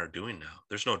and women are doing now.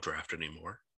 There's no draft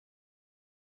anymore.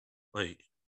 Like,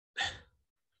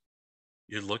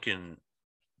 you're looking,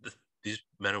 these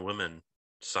men and women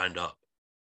signed up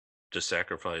to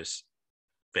sacrifice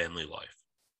family life,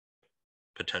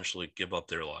 potentially give up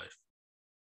their life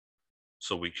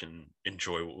so we can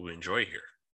enjoy what we enjoy here.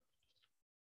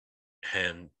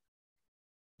 And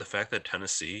the fact that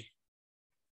Tennessee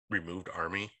removed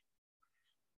Army,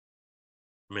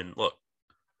 I mean, look,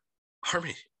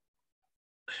 Army,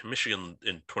 Michigan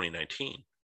in 2019,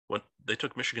 when they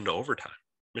took Michigan to overtime.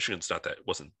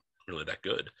 Wasn't really that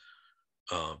good,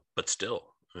 but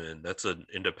still, I mean, that's an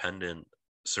independent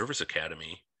service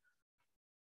academy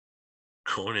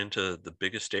going into the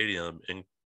biggest stadium in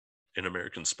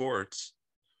American sports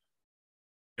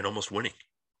and almost winning.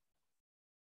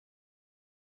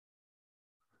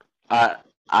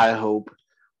 I hope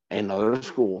another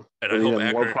school, And with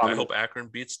even more I prominent. hope Akron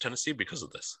beats Tennessee because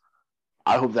of this.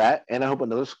 I hope that, and I hope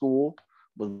another school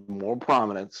with more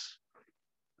prominence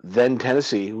than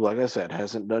Tennessee, who, like I said,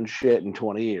 hasn't done shit in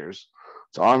 20 years.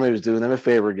 So Army was doing them a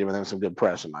favor, giving them some good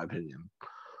press, in my opinion.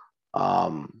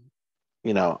 Um,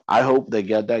 I hope they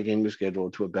get that game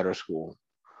scheduled to a better school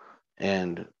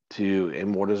and to a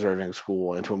more deserving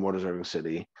school and to a more deserving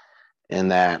city.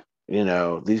 And that,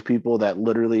 these people that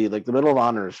literally, like, the Medal of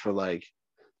Honors for like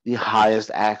the highest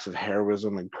acts of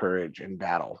heroism and courage in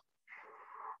battle.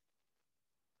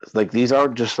 Like, these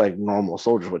aren't just like normal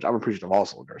soldiers, which I'm appreciative of all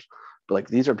soldiers, but like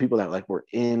these are people that like were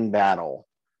in battle,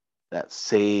 that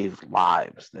saved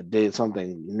lives, that did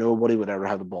something nobody would ever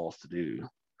have the balls to do.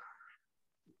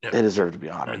 Yeah. They deserve to be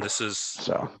honored. I mean,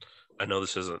 I know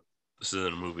this isn't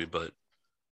a movie, but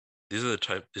these are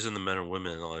the men and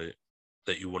women like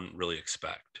that you wouldn't really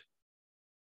expect,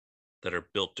 that are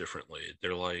built differently.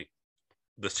 They're like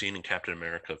the scene in Captain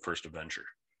America: First Avenger,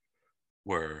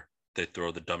 where they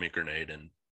throw the dummy grenade and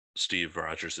Steve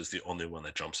Rogers is the only one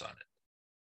that jumps on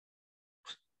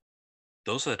it.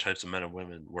 Those are the types of men and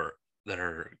women that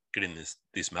are getting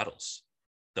these medals,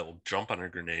 that will jump on a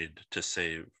grenade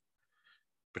to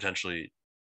potentially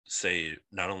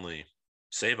not only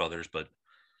save others, but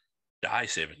die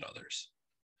saving others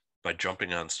by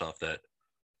jumping on stuff that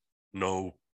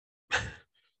no,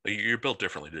 you're built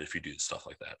differently if you do stuff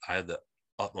like that. I have the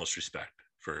utmost respect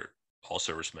for all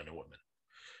servicemen and women,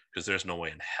 because there's no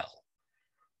way in hell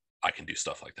I can do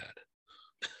stuff like that.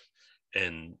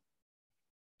 And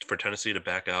for Tennessee to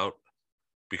back out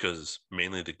because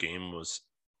mainly the game was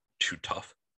too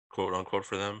tough, quote unquote,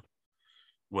 for them,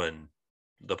 when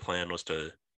the plan was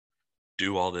to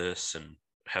do all this and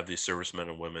have these servicemen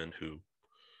and women who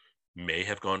may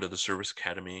have gone to the service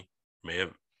academy, may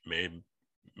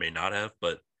not have,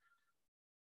 but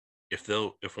if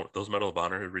those Medal of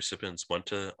Honor recipients went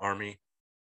to Army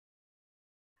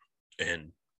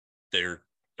and they're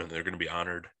going to be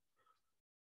honored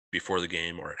before the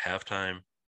game or at halftime,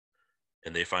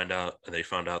 and they found out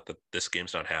that this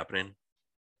game's not happening,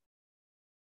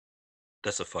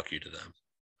 that's a fuck you to them.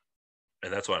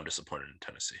 And that's why I'm disappointed in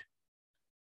Tennessee.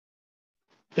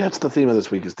 That's the theme of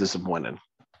this week, is disappointed.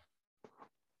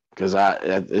 Because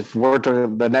if we're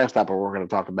talking the next topic we're going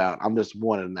to talk about, I'm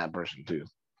disappointed in that person too.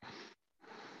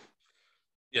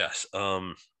 Yes.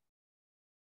 So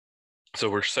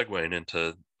we're segueing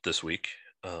into this week.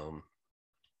 So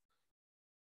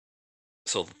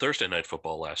the Thursday night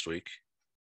football last week,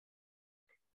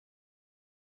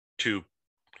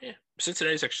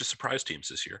 Cincinnati's actually surprise teams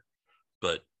this year.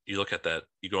 But you look at that,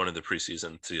 you go into the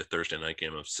preseason, see a Thursday night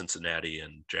game of Cincinnati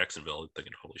and Jacksonville,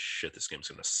 thinking, holy shit, this game's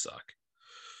going to suck.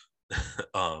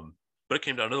 But it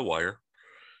came down to the wire,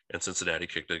 and Cincinnati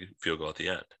kicked a field goal at the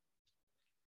end.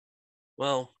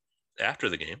 Well, after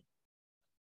the game,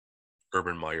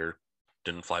 Urban Meyer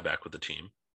didn't fly back with the team,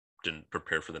 didn't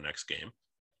prepare for the next game.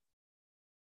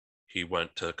 He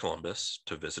went to Columbus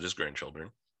to visit his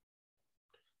grandchildren,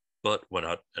 but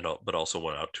also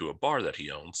went out to a bar that he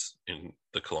owns in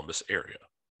the Columbus area.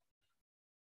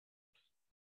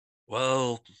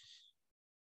 Well,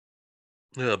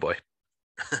 oh boy.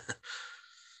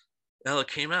 Well, it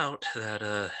came out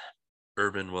that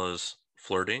Urban was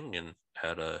flirting and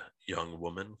had a young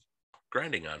woman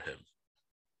grinding on him.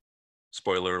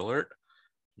 Spoiler alert,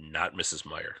 not Mrs.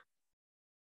 Meyer.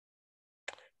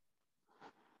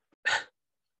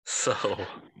 So,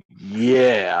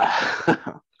 yeah.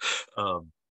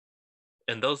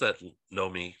 and those that know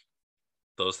me,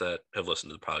 those that have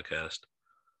listened to the podcast,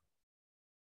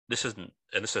 this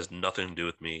has nothing to do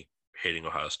with me hating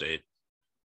Ohio State.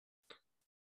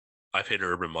 I've hated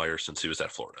Urban Meyer since he was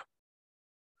at Florida,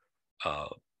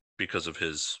 because of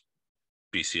his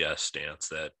BCS stance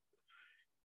that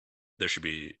there should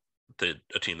be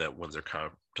a team that wins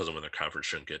doesn't win their conference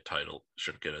shouldn't get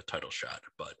a title shot.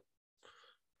 But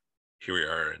here we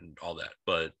are and all that.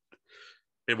 But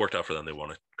it worked out for them. They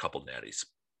won a couple natties.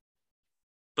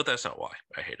 But that's not why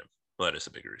I hate him. Well, that is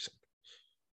a big reason.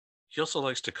 He also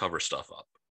likes to cover stuff up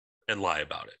and lie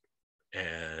about it.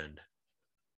 And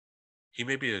he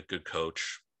may be a good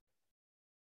coach.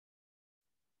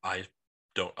 I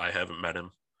haven't met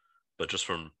him, but just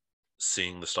from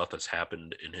seeing the stuff that's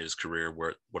happened in his career,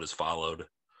 what has followed,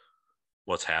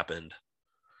 what's happened,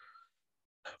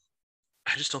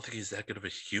 I just don't think he's that good of a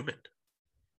human.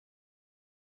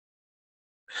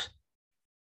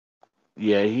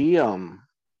 Yeah, he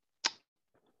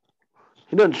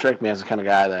doesn't strike me as the kind of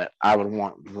guy that I would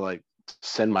want to like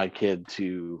send my kid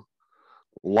to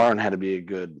learn how to be a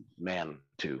good man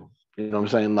to. You know what I'm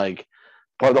saying? Like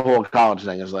part of the whole college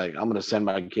thing is like I'm gonna send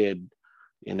my kid,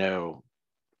 to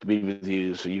be with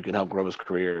you so you can help grow his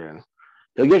career, and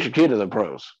he'll get your kid to the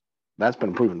pros. That's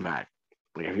been proven fact.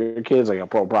 Like if your kid's like a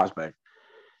pro prospect,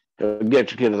 he'll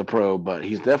get your kid to the pro, but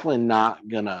he's definitely not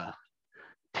gonna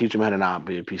teach him how to not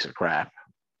be a piece of crap.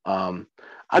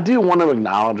 I do want to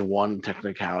acknowledge one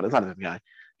technicality. It's not a technicality.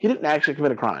 He didn't actually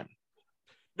commit a crime.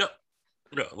 No.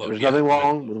 Look, there's nothing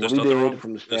wrong with what he did wrong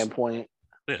from the standpoint.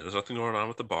 There's nothing going on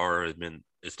with the bar. I mean,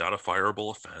 it's not a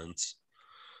fireable offense.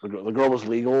 The girl was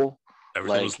legal.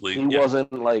 Everything was legal. He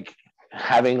wasn't like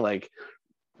having like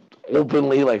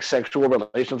openly like sexual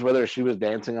relations with her. She was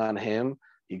dancing on him.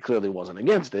 He clearly wasn't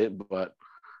against it, but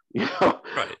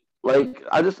right. Like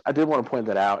I did want to point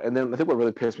that out. And then I think what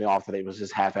really pissed me off today was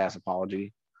his half-ass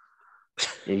apology.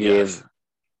 He gave,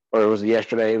 or was it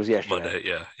yesterday? It was yesterday. Monday,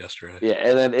 yeah, yesterday. Yeah,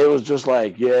 and then it was just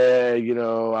like, I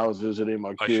was visiting my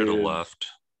kid. I should have left.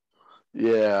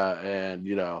 Yeah, and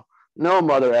no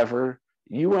mother effer.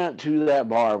 You went to that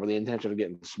bar with the intention of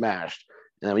getting smashed.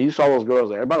 And when you saw those girls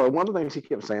there, by the way, one of the things he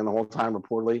kept saying the whole time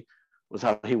reportedly was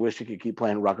how he wished he could keep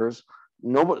playing Rutgers.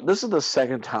 This is the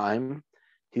second time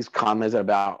he's commented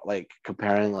about like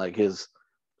comparing like his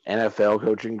NFL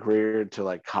coaching career to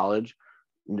like college.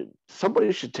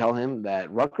 Somebody should tell him that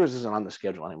Rutgers isn't on the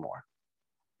schedule anymore.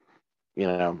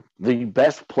 The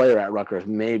best player at Rutgers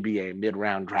may be a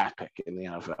mid-round draft pick in the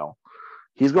NFL.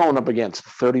 He's going up against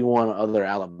 31 other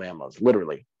Alabamas,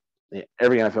 literally.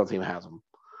 Every NFL team has them.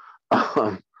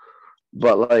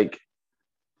 But like,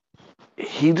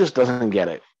 he just doesn't get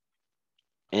it.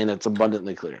 And it's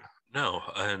abundantly clear. No,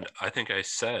 and I think I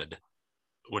said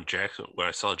when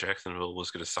I saw Jacksonville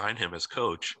was going to sign him as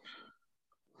coach,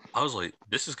 I was like,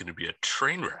 this is going to be a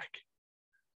train wreck.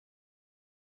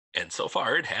 And so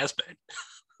far, it has been.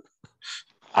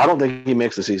 I don't think he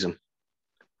makes the season.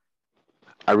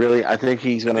 I think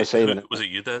he's going to save it. Was it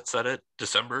you that said it?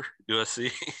 December,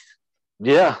 USC?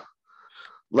 Yeah.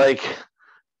 Like,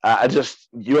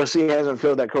 USC hasn't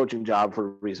filled that coaching job for a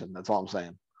reason. That's all I'm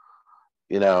saying.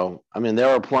 There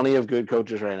are plenty of good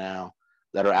coaches right now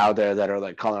that are out there that are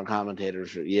like color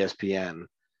commentators for ESPN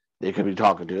they could be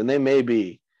talking to, and they may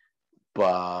be.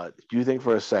 But do you think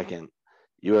for a second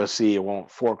USC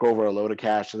won't fork over a load of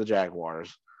cash to the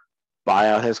Jaguars, buy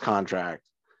out his contract,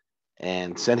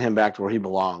 and send him back to where he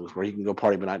belongs, where he can go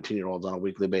party with 19-year-olds on a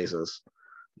weekly basis?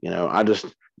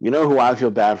 Who I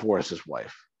feel bad for is his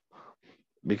wife,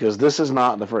 because this is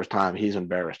not the first time he's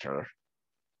embarrassed her.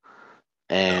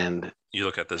 And you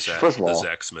look at the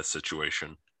Zach Smith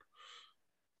situation.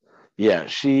 Yeah,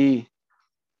 she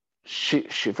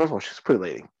first of all, she's a pretty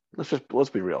lady. Let's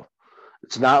be real.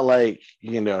 It's not like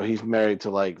he's married to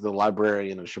like the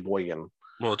librarian of Sheboygan.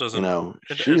 Well, it doesn't.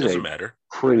 It doesn't matter.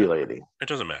 Pretty lady. It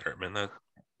doesn't matter, man.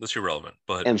 That's irrelevant.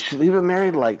 And she's been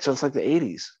married like since like the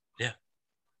 80s. Yeah.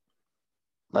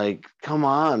 Like, come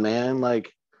on, man.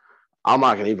 Like, I'm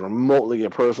not gonna even remotely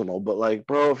get personal, but like,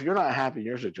 bro, if you're not happy in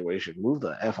your situation, move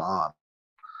the F on.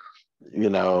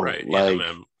 Right. Like, yeah,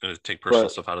 I'm gonna take personal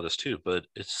stuff out of this too, but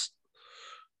it's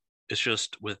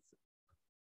just with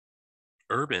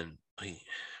Urban. I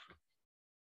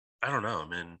don't know,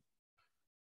 man.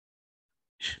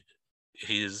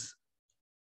 He's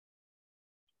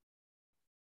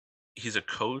a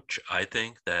coach, I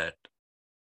think, that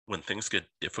when things get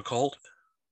difficult,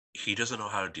 he doesn't know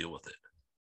how to deal with it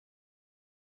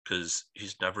because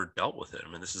he's never dealt with it.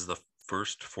 I mean, this is the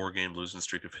first 4-game losing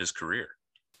streak of his career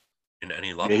in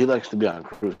any level. Yeah, he likes to be on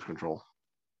cruise control.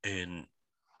 And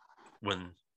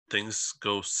when things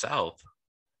go south,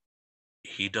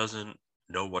 he doesn't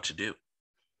know what to do.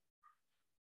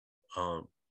 And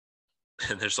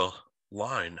there's a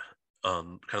line,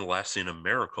 kind of last scene of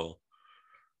Miracle,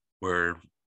 where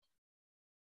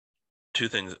two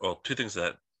things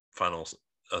that finals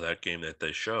of that game that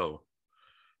they show.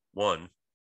 One,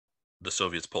 the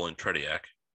Soviets pulling Tretiak,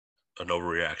 an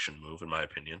overreaction move in my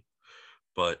opinion.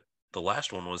 But the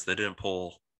last one was they didn't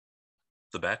pull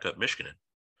the backup Michigan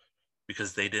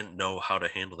because they didn't know how to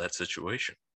handle that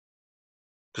situation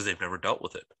because they've never dealt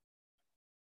with it.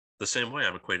 The same way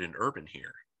I'm equating Urban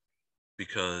here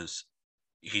because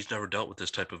he's never dealt with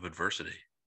this type of adversity.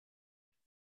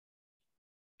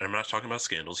 And I'm not talking about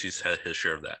scandals. He's had his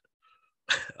share of that.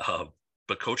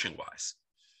 But coaching wise,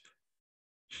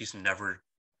 he's never,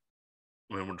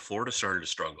 when Florida started to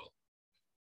struggle,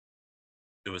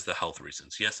 it was the health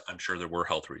reasons. Yes, I'm sure there were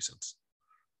health reasons.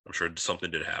 I'm sure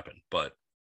something did happen, but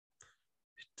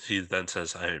he then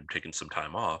says, I'm taking some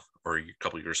time off or a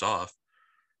couple of years off.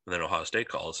 And then Ohio State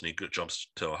calls and he jumps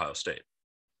to Ohio State.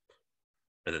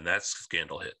 And then that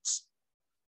scandal hits.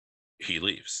 He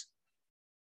leaves.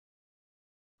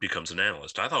 Becomes an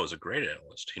analyst. I thought he was a great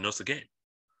analyst. He knows the game.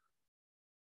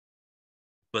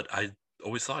 But I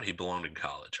always thought he belonged in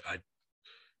college.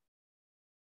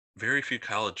 Very few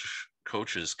college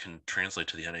coaches can translate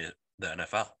to the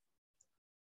NFL.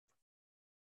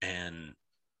 And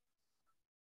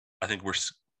I think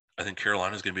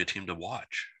Carolina's going to be a team to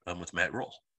watch with Matt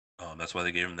Rhule. That's why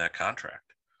they gave him that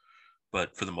contract.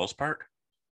 But for the most part,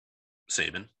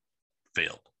 Saban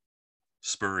failed.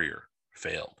 Spurrier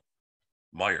failed.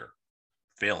 Meyer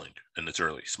failing, and it's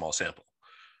early, small sample.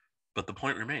 But the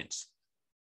point remains: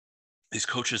 these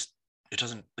coaches,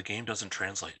 the game doesn't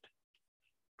translate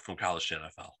from college to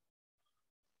NFL.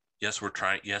 Yes, we're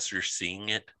trying. Yes, you're seeing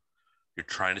it. You're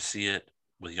trying to see it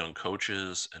with young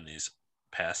coaches and these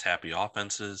pass happy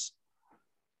offenses,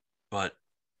 but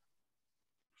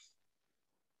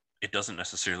it doesn't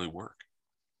necessarily work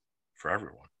for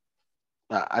everyone.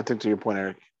 I think to your point,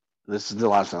 Eric, this is the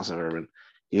last time I've ever been.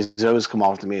 He's always come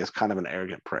off to me as kind of an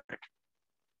arrogant prick.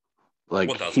 Like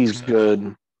 1000%. He's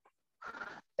good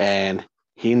and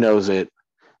he knows it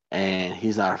and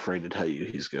he's not afraid to tell you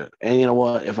he's good. And you know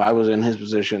what? If I was in his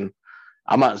position,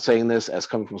 I'm not saying this as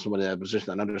coming from somebody in that position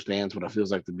that understands what it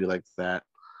feels like to be like that.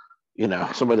 You know,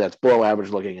 somebody that's below average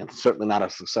looking and certainly not a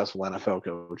successful NFL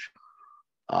coach.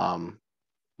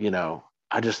 You know,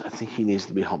 I think he needs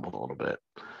to be humbled a little bit.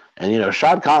 And, you know,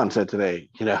 Shad Khan said today,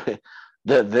 you know,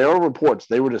 there are reports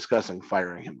they were discussing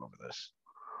firing him over this.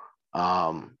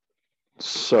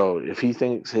 So if he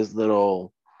thinks his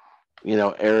little, you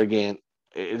know, arrogant,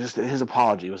 his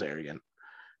apology was arrogant.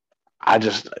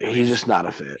 He's just not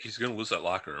a fit. He's going to lose that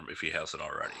locker room if he hasn't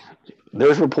already.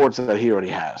 There's reports that he already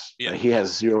has. Yeah. He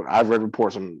has zero. I've read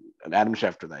reports from Adam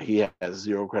Schefter that he has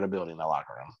zero credibility in the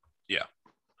locker room. Yeah.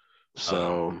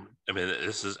 So I mean,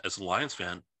 this is, as a Lions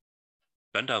fan,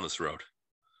 been down this road.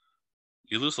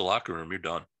 You lose the locker room, you're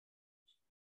done.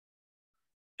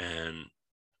 And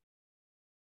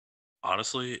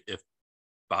honestly, if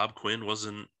Bob Quinn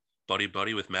wasn't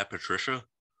buddy with Matt Patricia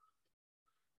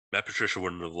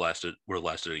wouldn't have lasted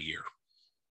a year.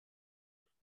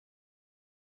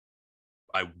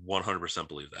 I 100%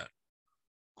 believe that.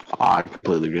 I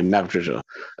completely agree. Matt Patricia.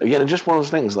 Again, it's just one of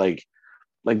those things like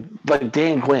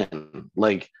Dan Quinn,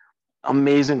 like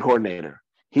amazing coordinator.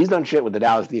 He's done shit with the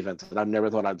Dallas defense that I never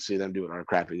thought I'd see them do in our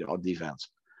crappy defense.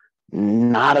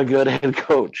 Not a good head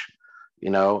coach, you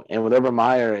know. And with Urban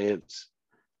Meyer, it's,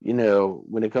 you know,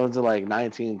 when it comes to like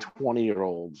 19,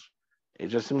 20-year-olds, it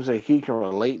just seems like he can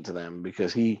relate to them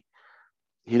because he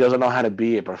doesn't know how to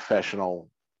be a professional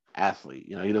athlete.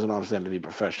 You know, he doesn't understand to be a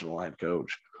professional head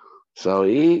coach. So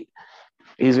he's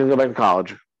gonna go back to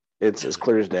college. It's as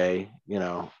clear as day, you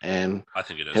know, and I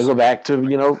think it is. He'll go back to,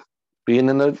 you know, being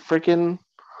in the freaking.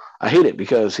 I hate it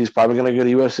because he's probably going to go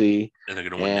to USC, and they're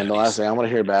going to win. And the last thing I want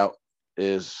to hear about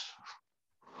is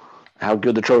how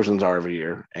good the Trojans are every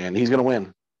year, and he's going to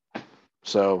win.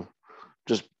 So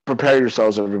just prepare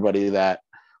yourselves, everybody, that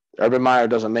Urban Meyer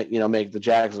doesn't make the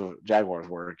Jaguars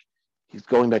work. He's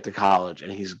going back to college,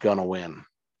 and he's going to win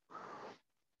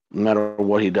no matter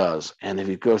what he does. And if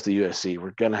he goes to USC,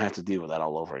 we're going to have to deal with that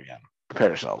all over again. Prepare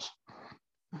yourselves.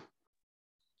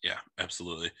 Yeah,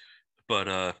 absolutely.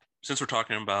 But since we're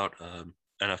talking about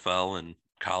NFL and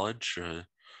college, you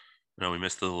know, we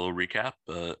missed the little recap,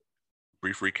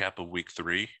 brief recap of week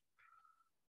 3.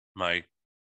 My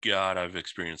God, I've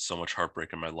experienced so much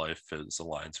heartbreak in my life as a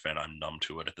Lions fan. I'm numb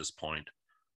to it at this point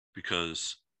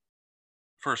because,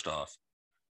 first off,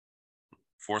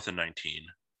 4th and 19,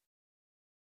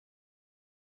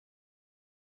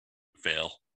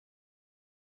 fail.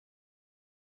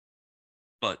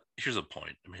 But here's a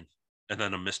point. I mean, and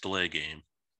then a missed delay game,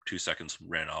 2 seconds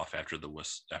ran off after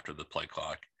the play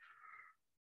clock.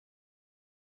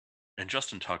 And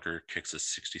Justin Tucker kicks a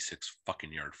 66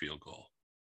 fucking yard field goal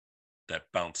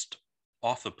that bounced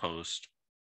off the post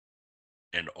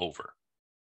and over.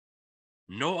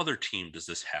 No other team does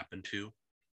this happen to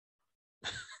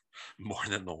more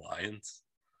than the Lions.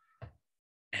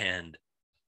 And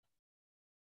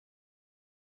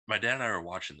my dad and I are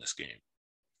watching this game,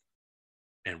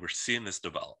 and we're seeing this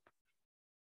develop.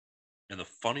 And the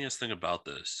funniest thing about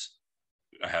this,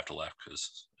 I have to laugh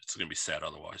because it's going to be sad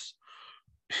otherwise,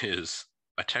 is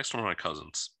I text one of my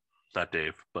cousins, not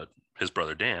Dave, but his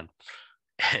brother Dan,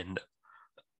 and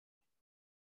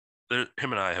Dan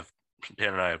and I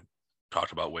have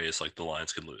talked about ways like the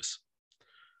Lions can lose.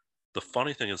 The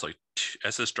funny thing is, like,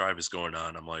 as this drive is going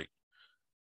on, I'm like,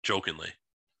 jokingly,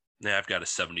 nah, I've got a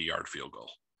 70-yard field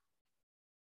goal.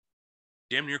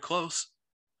 Damn near close.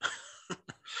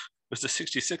 It's a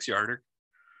 66-yarder.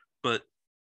 But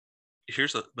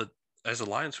as a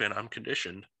Lions fan, I'm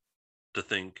conditioned to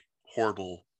think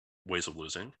horrible ways of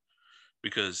losing,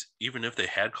 because even if they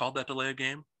had called that delay a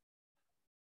game,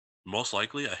 most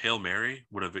likely a Hail Mary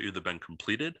would have either been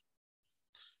completed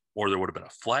or there would have been a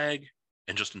flag,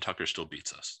 and Justin Tucker still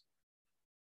beats us.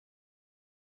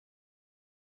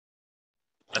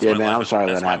 That's I'm sorry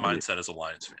that's that my happened. mindset as a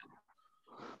Lions fan.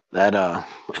 That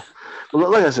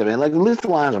like I said, man, like at least the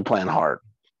Lions are playing hard.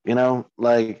 You know,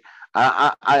 like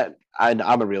I'm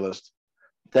a realist.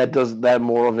 That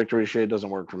moral victory shit doesn't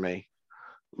work for me.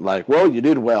 Like, well, you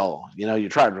did well. You know, you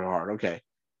tried real hard. Okay,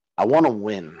 I want to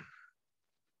win.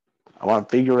 I want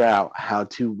to figure out how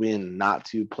to win, not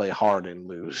to play hard and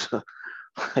lose.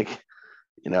 Like,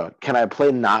 you know, can I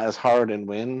play not as hard and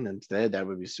win instead? That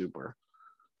would be super.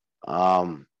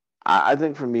 I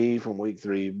think for me, from week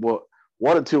 3, 1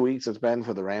 or 2 weeks it's been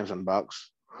for the Rams and Bucks.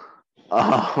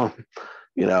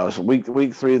 You know, so week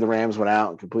 3, the Rams went out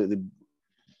and completely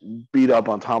beat up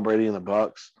on Tom Brady and the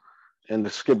Bucks. And to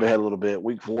skip ahead a little bit,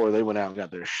 week 4, they went out and got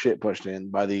their shit pushed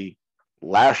in by the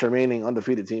last remaining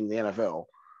undefeated team in the NFL,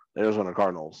 the Arizona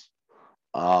Cardinals.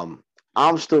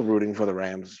 I'm still rooting for the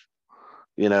Rams.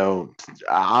 You know,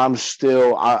 I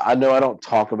know I don't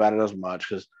talk about it as much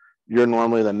because you're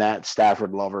normally the Matt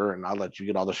Stafford lover, and I'll let you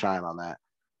get all the shine on that.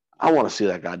 I want to see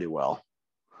that guy do well.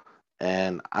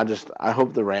 And I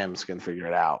hope the Rams can figure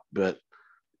it out. But,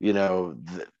 you know,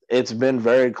 it's been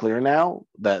very clear now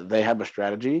that they have a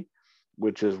strategy,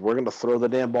 which is we're going to throw the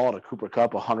damn ball to Cooper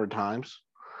Kupp 100 times.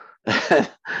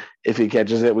 If he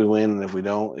catches it, we win. And if we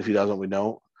don't, if he doesn't, we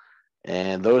don't.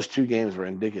 And those 2 games were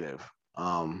indicative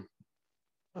of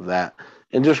that.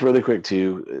 And just really quick,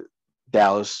 too,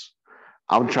 Dallas,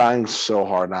 I'm trying so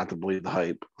hard not to believe the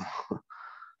hype.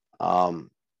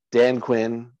 Dan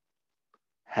Quinn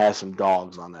has some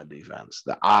dogs on that defense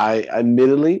that I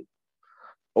admittedly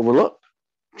overlooked.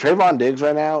 Trayvon Diggs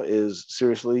right now is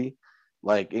seriously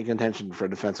like in contention for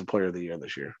Defensive Player of the Year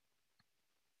this year.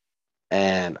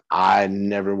 And I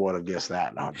never would have guessed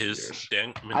that in 100 years.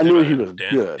 I knew he was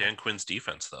good. Dan Quinn's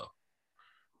defense, though.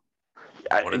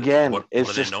 What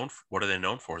are they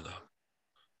known for, though?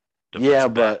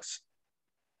 Defensive backs.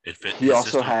 He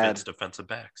also had defensive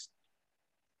backs.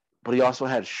 But he also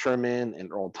had Sherman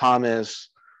and Earl Thomas.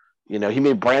 You know, he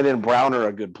made Brandon Browner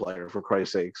a good player, for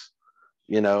Christ's sakes.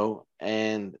 You know,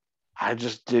 and I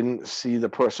just didn't see the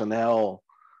personnel.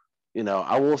 You know,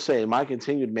 I will say my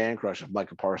continued man crush of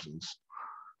Micah Parsons.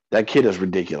 That kid is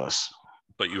ridiculous.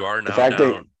 But you are now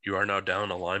down. You are now down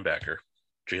a linebacker,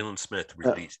 Jalen Smith,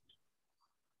 released.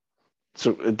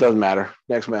 So it doesn't matter.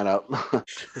 Next man up.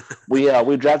 We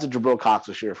drafted Jabril Cox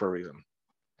this year for a reason.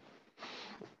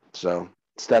 So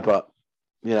step up.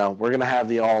 You know, we're gonna have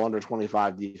the all under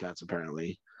 25 defense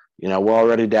apparently. You know, we're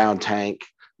already down Tank.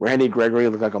 Randy Gregory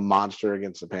looked like a monster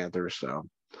against the Panthers. So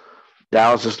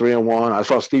Dallas is 3-1. I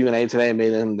saw Stephen A today made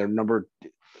them their number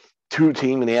 2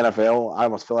 team in the NFL. I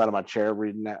almost fell out of my chair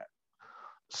reading that.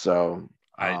 So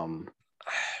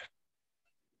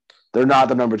they're not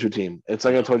the number 2 team. It's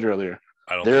like I told you earlier.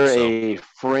 They're a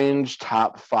fringe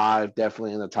top 5,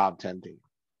 definitely in the top 10 team.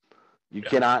 You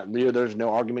cannot. There's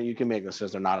no argument you can make that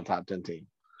says they're not a top 10 team.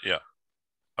 Yeah,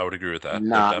 I would agree with that.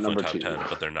 Not they're definitely number top 2,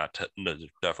 but they're not. They're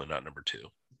definitely not number 2.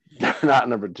 They're not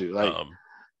number 2. Like,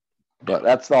 but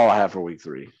that's all I have for week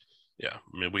 3. Yeah,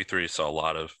 I mean, week 3 saw a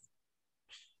lot of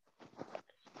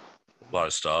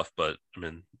stuff, but I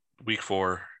mean, week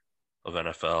 4 of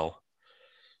NFL,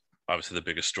 obviously the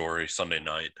biggest story Sunday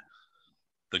night,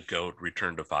 the GOAT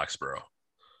returned to Foxborough.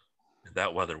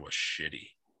 That weather was shitty.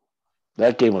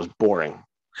 That game was boring.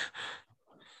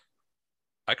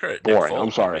 I credit boring.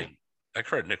 I'm sorry. I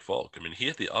credit Nick Folk. I mean, he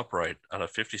hit the upright on a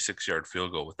 56-yard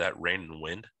field goal with that rain and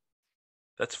wind.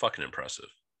 That's fucking impressive.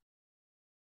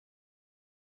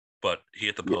 But he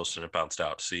hit the post and it bounced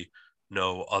out. See,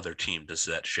 no other team does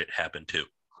that shit happen to.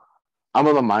 I'm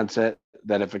of the mindset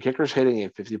that if a kicker's hitting a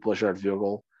 50-plus yard field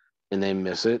goal and they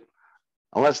miss it,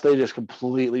 unless they just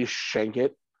completely shank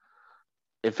it,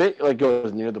 if it like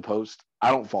goes near the post,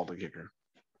 I don't fault the kicker.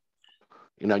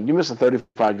 You know, you miss a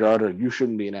 35-yarder, you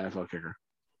shouldn't be an NFL kicker.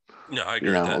 No, I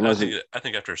agree with that. I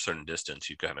think after a certain distance,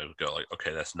 you kind of go like,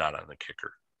 okay, that's not on the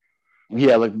kicker.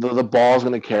 Yeah, like the ball's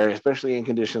going to carry, especially in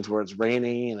conditions where it's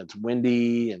rainy and it's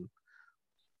windy. And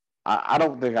I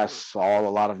don't think I saw a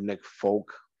lot of Nick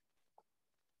Folk,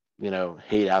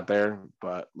 hate out there,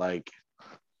 but like,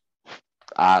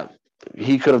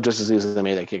 he could have just as easily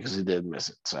made that kick because he did miss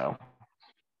it. So,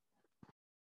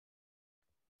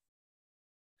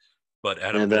 but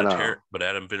Adam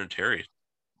Vinatieri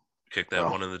kicked that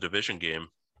one in the division game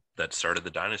that started the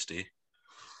dynasty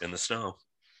in the snow.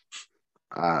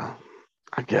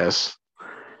 I guess.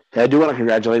 Hey, I do want to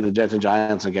congratulate the Jets and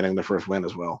Giants on getting their first win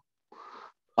as well.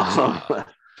 Oh,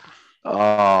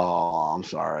 I'm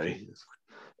sorry.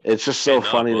 It's just so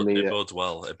funny to me. It bodes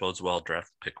well. It bodes well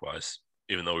draft pick wise,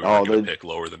 even though we weren't going to pick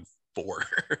lower than 4.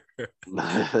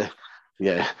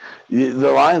 Yeah.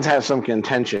 The Lions have some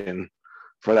contention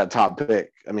for that top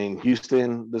pick. I mean,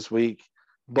 Houston this week,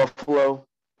 Buffalo.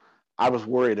 I was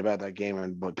worried about that game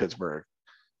in Pittsburgh,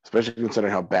 especially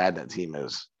considering how bad that team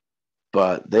is.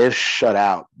 But they've shut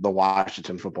out the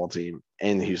Washington football team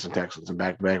and the Houston Texans in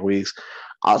back-to-back weeks.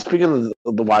 Speaking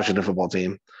of the Washington football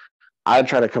team, I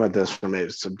try to come at this from a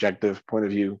subjective point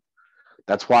of view.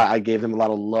 That's why I gave them a lot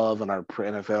of love in our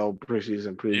NFL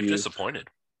preseason preview. You've disappointed.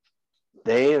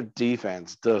 Their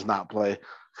defense does not play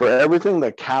for everything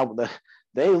they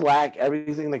lack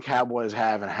everything the Cowboys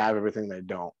have and have everything they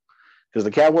don't. Because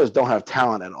the Cowboys don't have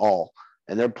talent at all,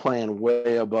 and they're playing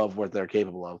way above what they're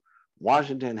capable of.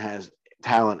 Washington has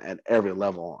talent at every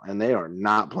level, and they are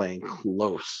not playing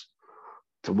close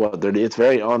to what they're doing. It's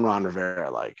very Ron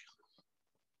Rivera like.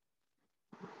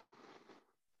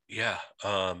 Yeah,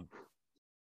 I'm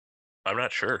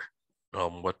not sure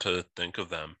what to think of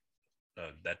them.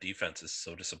 That defense is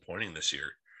so disappointing this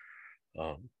year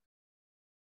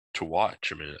to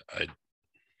watch. I mean,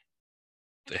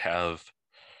 they have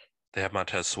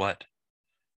Montez Sweat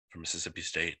from Mississippi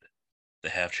State. They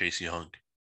have Chase Young.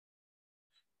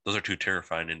 Those are two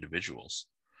terrifying individuals.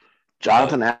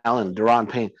 Jonathan Allen, Daron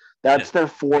Payne. That's their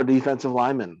 4 defensive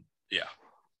linemen. Yeah.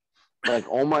 Like,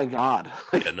 oh my God.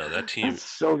 That team is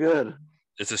so good.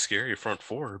 It's a scary front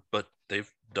 4, but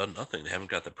they've done nothing. They haven't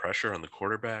got the pressure on the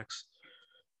quarterbacks.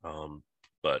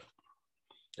 But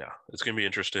yeah, it's gonna be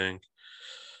interesting.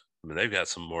 I mean, they got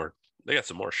some more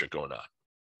shit going on.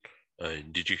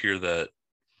 Did you hear that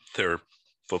their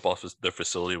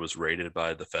facility was raided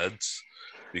by the feds?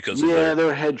 Because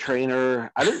their head trainer.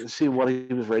 I didn't see what he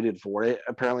was rated for.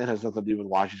 Apparently, it has nothing to do with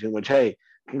Washington. Which, hey,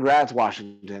 congrats,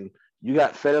 Washington! You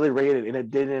got federally rated, and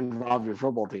it didn't involve your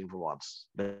football team for once.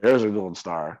 There's a gold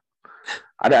star.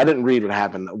 I didn't read what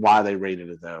happened, why they rated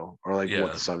it though, or what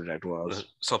the subject was.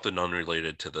 Something not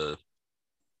related to the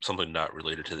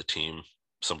team.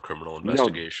 Some criminal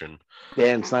investigation.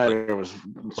 Dan Snyder was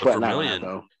sweating out that,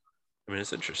 though. I mean,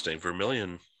 it's interesting.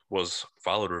 Vermillion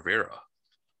followed Rivera.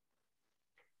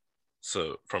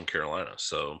 So from Carolina.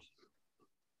 So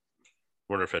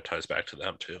wonder if it ties back to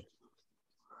them too.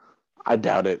 I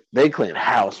doubt it. They cleaned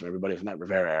house from everybody from that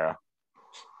Rivera era.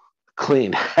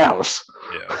 Cleaned house.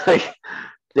 Yeah. Like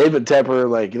David Tepper,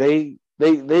 like they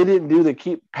didn't do the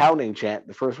keep pounding chant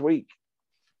the first week.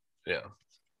 Yeah.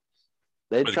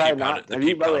 They tried not. The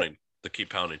keep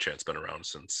pounding chant's been around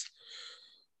since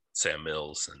Sam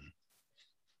Mills,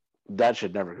 and that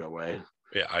should never go away.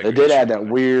 Yeah, they did add that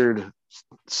weird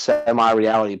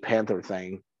semi-reality Panther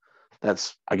thing.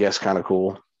 That's, I guess, kind of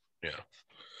cool. Yeah,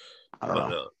 I don't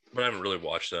know. But I haven't really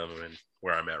watched them. I mean,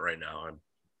 where I'm at right now, I'm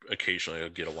occasionally I'll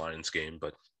get a Lions game,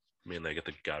 but they get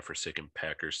the godforsaken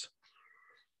Packers,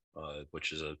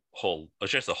 which is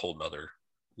just a whole nother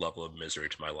level of misery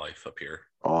to my life up here.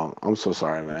 Oh, I'm so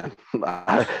sorry, man.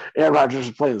 Aaron Rodgers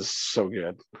is playing so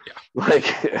good. Yeah.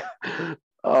 Like,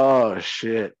 oh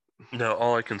shit. No,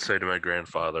 all I can say to my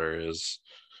grandfather is,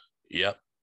 yep.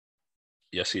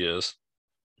 Yes, he is.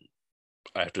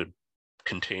 I have to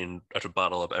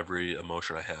bottle up every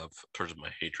emotion I have towards my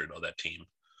hatred of that team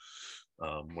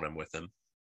when I'm with him,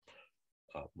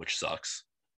 which sucks,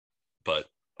 but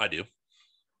I do.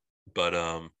 But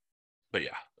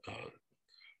yeah,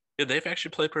 they've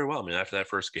actually played pretty well. I mean, after that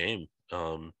first game,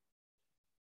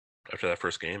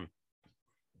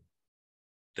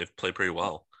 they've played pretty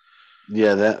well.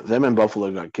 Yeah, them and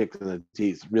Buffalo got kicked in the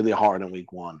teeth really hard in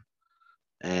week 1.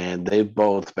 And they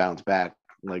both bounced back,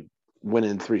 like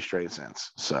winning 3 straight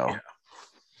since. So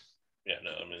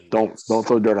No, I mean, don't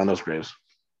throw dirt on those graves.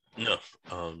 No.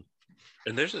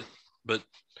 And but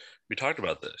we talked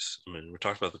about this. I mean, we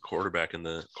talked about the quarterbacks in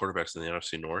the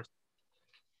NFC North.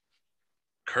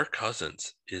 Kirk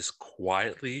Cousins is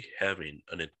quietly having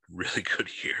a really good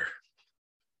year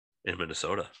in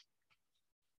Minnesota.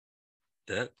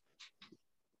 They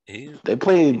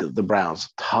played the Browns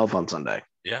tough on Sunday.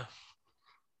 Yeah.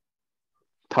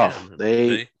 Tough.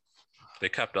 Yeah, they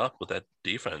kept up with that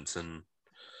defense, and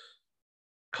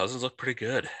Cousins looked pretty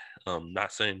good.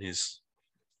 Not saying he's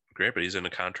great, but he's in a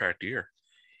contract year.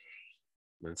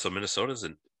 And so Minnesota's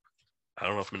in. I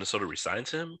don't know if Minnesota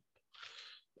resigns him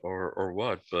or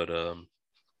what, but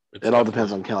it all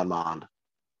depends on Kellen Mond.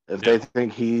 If they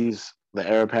think he's the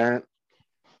heir apparent,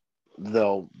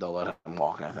 they'll let him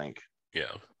walk, I think.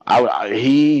 Yeah. I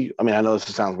know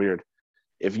this sounds weird.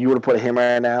 If you were to put him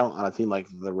right now on a team like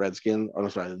the Redskins, or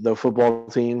sorry, the football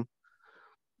team,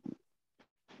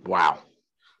 wow.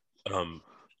 He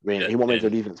won't make their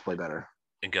defense play better.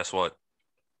 And guess what?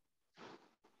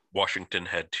 Washington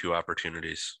had 2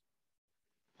 opportunities.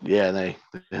 Yeah, they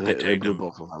blew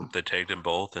both of them. They tagged him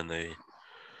both, and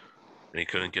he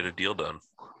couldn't get a deal done.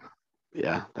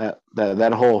 Yeah,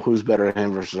 that whole who's better,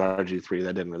 him versus RG3,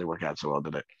 that didn't really work out so well,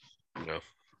 did it? No.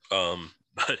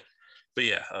 But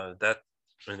yeah, that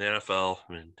in the NFL,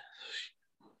 I mean,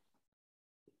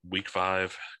 week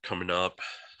 5 coming up.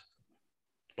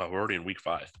 Well, we're already in week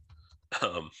 5.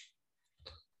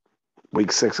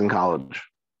 Week 6 in college.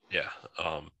 Yeah.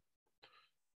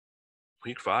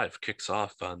 Week 5 kicks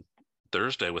off on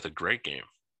Thursday with a great game.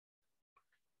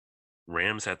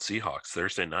 Rams at Seahawks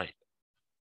Thursday night.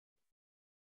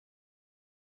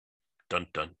 Dun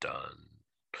dun dun.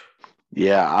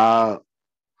 Yeah.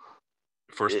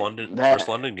 First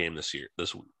London game this year.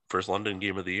 This first London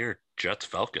game of the year. Jets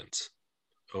Falcons.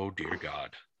 Oh dear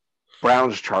God.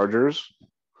 Browns Chargers.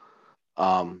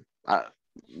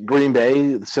 Green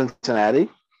Bay Cincinnati.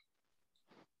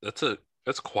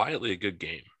 That's quietly a good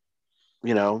game.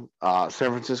 San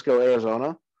Francisco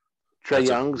Arizona. Trey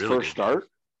Young's really first start.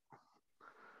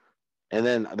 And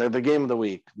then the game of the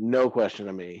week, no question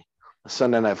to me,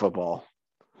 Sunday Night Football,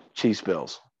 Chiefs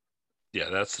Bills. Yeah,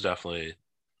 that's definitely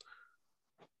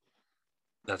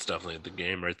the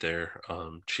game right there.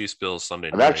 Chiefs Bills Sunday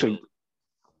night.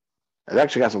 I've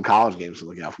actually got some college games to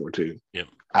look out for too. Yep.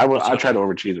 I tried to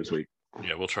overachieve this week.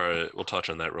 Yeah, we'll touch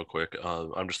on that real quick.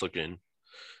 I'm just looking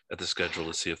at the schedule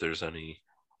to see if there's any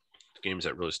games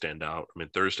that really stand out. I mean,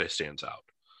 Thursday stands out.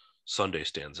 Sunday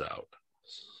stands out.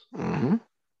 Mm-hmm.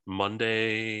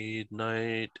 Monday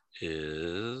night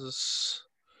is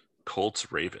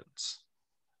Colts Ravens.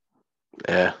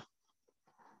 Yeah.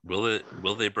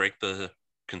 Will they break the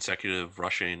consecutive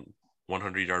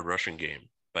 100-yard rushing game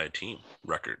by a team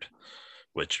record,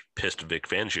 which pissed Vic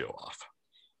Fangio off?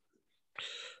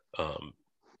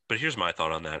 But here's my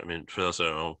thought on that. I mean, for those that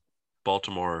don't know,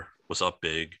 Baltimore was up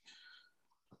big,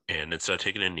 and instead of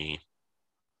taking a knee,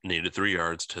 needed 3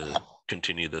 yards to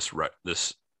continue this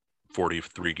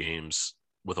 43 games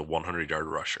with a 100-yard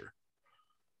rusher.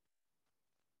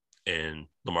 And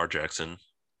Lamar Jackson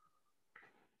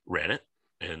ran it,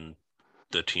 and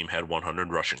the team had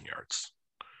 100 rushing yards.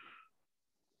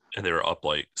 And they were up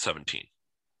like 17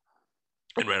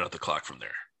 and ran out the clock from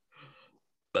there.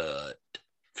 But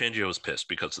Fangio was pissed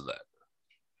because of that.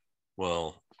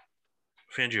 Well,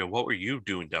 Fangio, what were you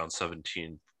doing down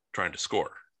 17 trying to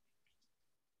score?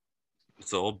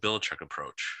 It's the old Belichick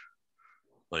approach.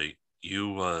 Like,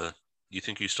 you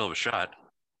think you still have a shot?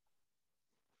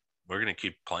 We're gonna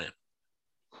keep playing.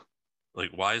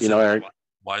 Like, why is it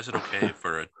okay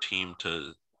for a team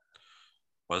to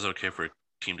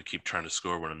keep trying to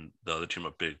score when the other team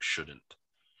up big should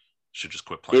just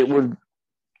quit playing?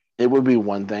 It would be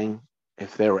one thing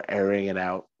if they were airing it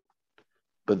out,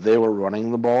 but they were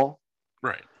running the ball.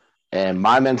 Right. And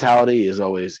my mentality is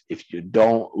always, if you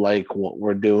don't like what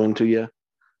we're doing to you,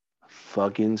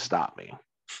 fucking stop me.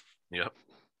 Yep.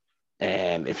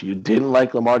 And if you didn't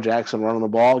like Lamar Jackson running the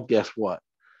ball, guess what?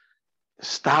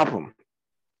 Stop him.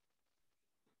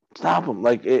 Stop him.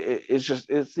 Like, it's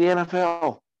the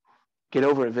NFL. Get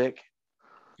over it, Vic.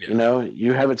 Yeah.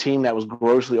 You have a team that was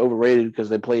grossly overrated because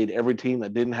they played every team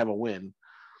that didn't have a win.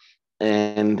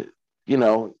 And,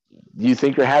 you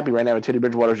think you're happy right now with Teddy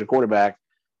Bridgewater as your quarterback.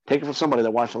 Take it from somebody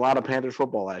that watched a lot of Panthers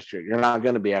football last year. You're not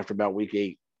going to be after about week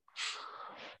 8.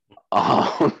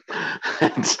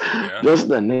 It's just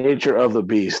the nature of the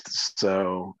beast.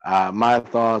 So my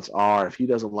thoughts are, if he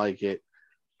doesn't like it,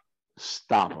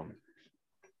 stop him.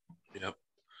 Yeah.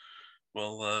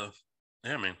 Well,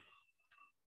 yeah, I mean,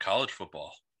 college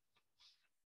football.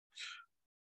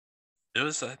 It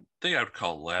was, I think I'd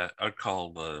call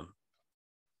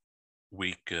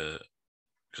week, because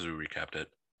we recapped it.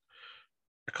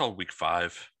 I call week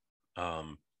 5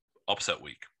 upset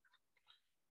week.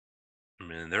 I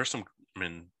mean, there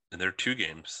are 2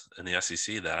 games in the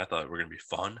SEC that I thought were going to be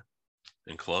fun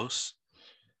and close.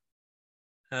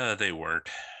 They weren't.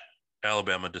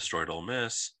 Alabama destroyed Ole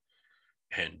Miss,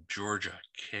 and Georgia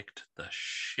kicked the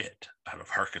shit out of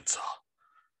Arkansas.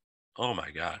 Oh my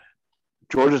god,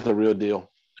 Georgia's the real deal.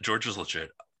 Georgia's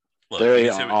legit. Look, They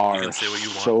you are can say what you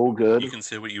want. So good. You can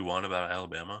say what you want about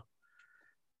Alabama.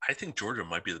 I think Georgia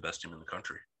might be the best team in the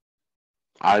country.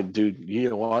 You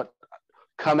know what?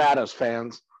 Come at us,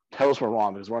 fans. Tell us we're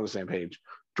wrong because we're on the same page.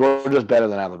 Georgia's better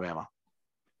than Alabama.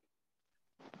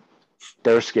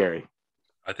 They're scary.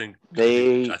 I think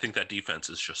that defense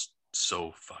is just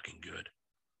so fucking good.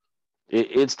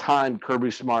 It's time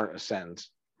Kirby Smart ascends.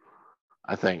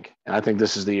 I think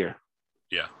this is the year.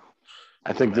 Yeah.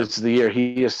 I think this is the year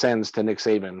he ascends to Nick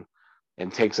Saban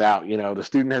and takes out. The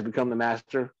student has become the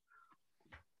master.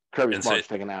 Kirby Smart's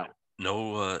taken out.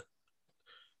 No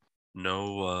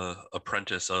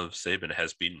apprentice of Saban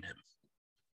has beaten him.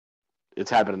 It's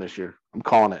happening this year. I'm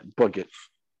calling it. Book it.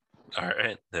 All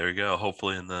right, there we go.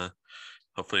 Hopefully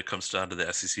it comes down to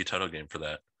the SEC title game for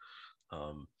that.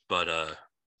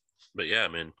 But yeah, I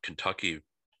mean, Kentucky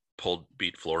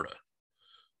beat Florida.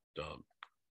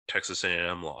 Texas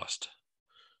A&M lost.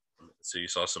 So you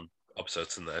saw some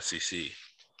upsets in the SEC,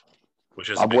 which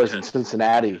is our boys in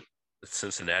Cincinnati.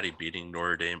 Cincinnati beating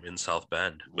Notre Dame in South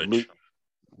Bend, which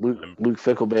Luke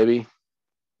Fickell, baby.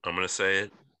 I'm gonna say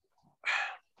it.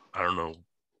 I don't know.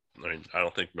 I mean, I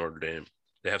don't think Notre Dame.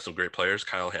 They have some great players.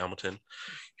 Kyle Hamilton,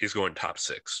 he's going top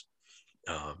 6.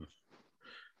 I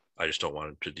just don't want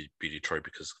him to be Detroit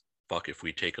because fuck if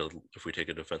we take a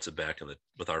defensive back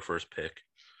with our first pick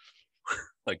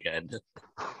again.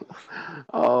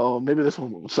 Oh, maybe this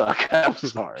one will suck. I'm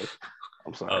sorry.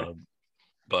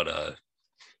 But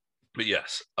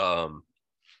yes. I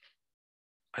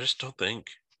just don't think.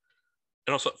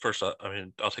 And also, first, I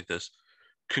mean, I'll take this.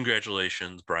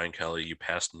 Congratulations, Brian Kelly. You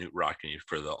passed Knute Rockne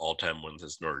for the all-time wins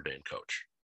as Notre Dame coach.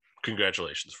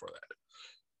 Congratulations for that.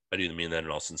 I do mean that in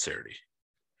all sincerity.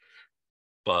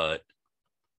 But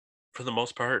for the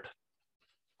most part,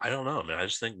 I don't know, man. I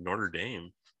just think Notre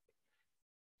Dame,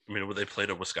 I mean, they played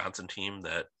a Wisconsin team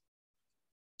that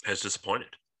has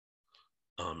disappointed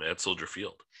at Soldier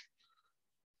Field,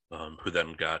 who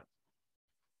then got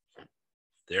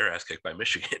their ass kicked by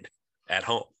Michigan at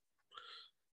home.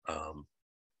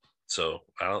 So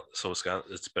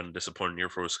Wisconsin, it's been a disappointing year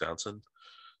for Wisconsin.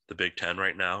 The Big Ten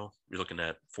right now, you're looking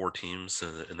at 4 teams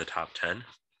in the top 10.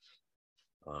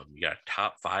 You got a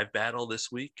top 5 battle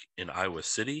this week in Iowa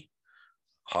City.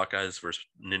 Hawkeyes versus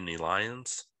Nittany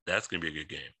Lions. That's going to be a good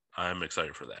game. I'm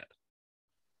excited for that.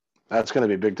 That's going to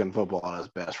be Big Ten football at its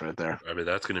best right there. I mean,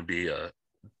 that's going to be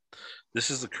this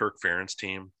is the Kirk Ferentz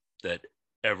team that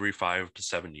every 5 to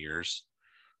 7 years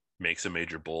makes a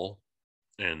major bowl.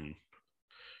 And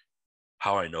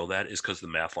how I know that is because the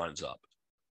math lines up.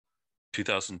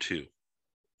 2002,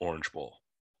 Orange Bowl.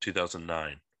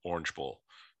 2009, Orange Bowl.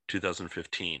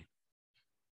 2015,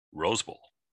 Rose Bowl.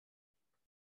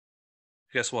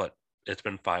 Guess what? It's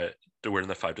been 5. We're in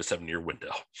the 5 to 7 year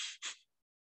window.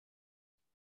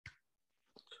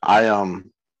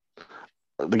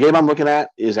 The game I'm looking at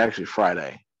is actually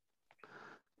Friday.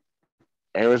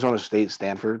 Arizona State,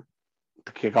 Stanford,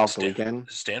 to kick off the weekend.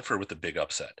 Stanford with the big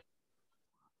upset.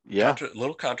 Yeah,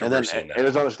 little controversy. And then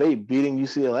Arizona State beating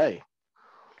UCLA.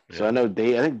 Yeah. So I know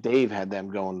Dave. I think Dave had them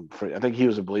going for. I think he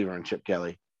was a believer in Chip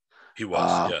Kelly. He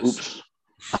was. Yes. Oops.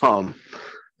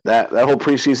 That whole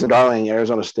preseason darling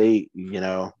Arizona State.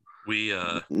 We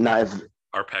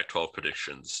our Pac-12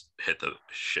 predictions hit the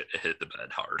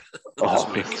bed hard this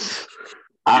week.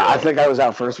 I think I was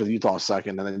out first with Utah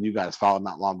second, and then you guys followed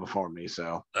not long before me.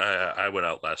 So I went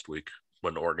out last week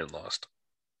when Oregon lost.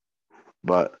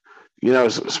 But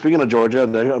speaking of Georgia,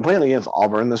 they're playing against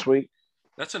Auburn this week.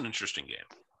 That's an interesting game.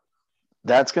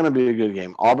 That's going to be a good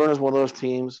game. Auburn is one of those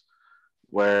teams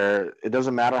where it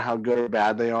doesn't matter how good or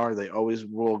bad they are; they always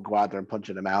will go out there and punch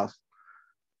in the mouth.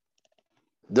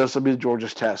 This will be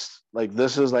Georgia's test. Like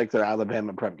this is like their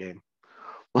Alabama prep game.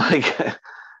 I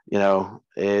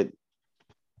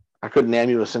couldn't name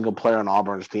you a single player on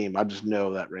Auburn's team. I just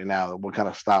know that right now what kind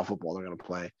of style football they're going to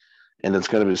play, and it's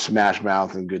going to be smash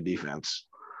mouth and good defense.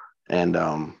 And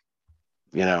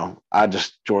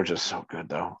Georgia's so good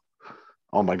though.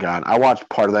 Oh my God, I watched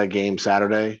part of that game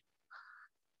Saturday,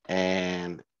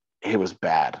 and it was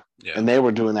bad. Yeah. And they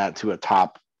were doing that to a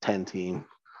top 10 team.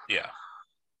 Yeah.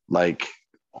 Like,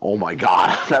 oh my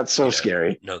God, that's so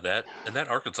scary. No, that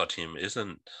Arkansas team it's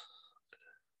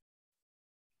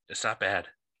not bad.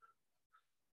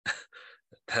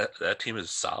 that team is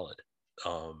solid.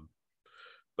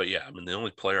 But yeah, I mean, the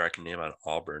only player I can name out of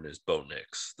Auburn is Bo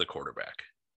Nix, the quarterback.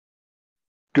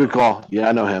 Good call. Yeah,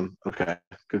 I know him. Okay,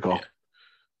 good call. Yeah.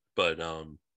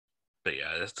 But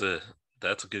yeah,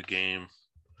 that's a good game.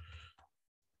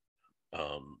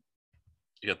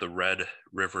 You got the Red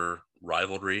River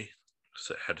rivalry.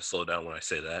 So I had to slow down when I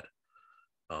say that.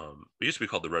 It used to be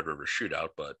called the Red River Shootout,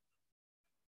 but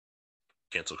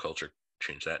cancel culture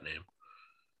changed that name.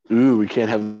 Ooh, we can't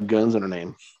have guns in our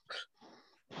name.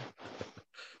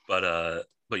 But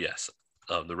yes,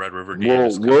 the Red River game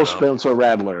is coming Will up. Spencer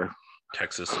Rattler,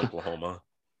 Texas, Oklahoma.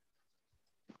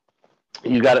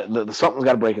 You got it. Something's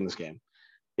got to break in this game.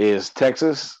 Is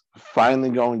Texas finally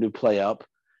going to play up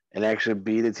and actually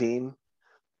beat a team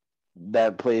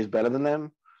that plays better than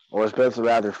them, or is Spencer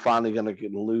Rattler finally going to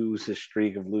lose his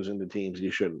streak of losing to teams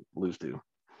he shouldn't lose to?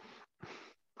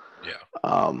 Yeah.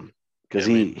 Because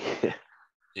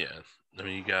yeah, I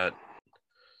mean, you got.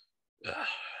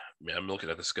 I'm looking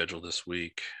at the schedule this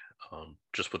week.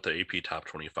 Just with the AP Top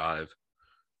 25,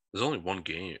 there's only one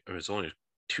game. There's only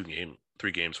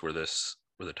 3 games where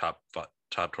the top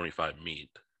 25 meet,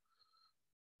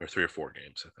 or 3 or 4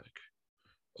 games, I think.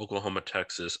 Oklahoma,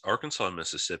 Texas, Arkansas, and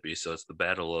Mississippi. So it's the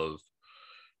battle of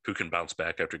who can bounce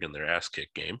back after getting their ass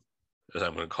kicked game, as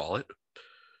I'm going to call it.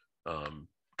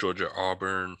 Georgia,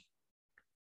 Auburn,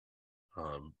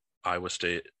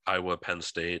 Iowa, Penn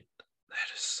State.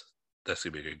 That's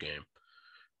gonna be a good game.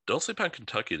 Don't sleep on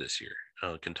Kentucky this year.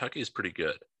 Kentucky is pretty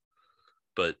good,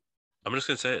 but I'm just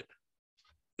gonna say it.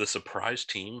 The surprise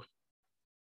team,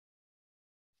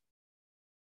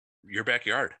 your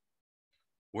backyard.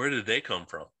 Where did they come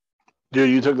from? Dude,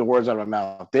 you took the words out of my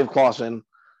mouth. Dave Clawson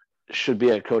should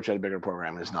be a coach at a bigger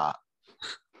program. He's not.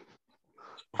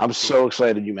 I'm so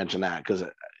excited you mentioned that because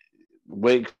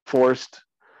Wake Forest,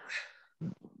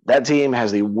 that team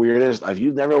has the weirdest. If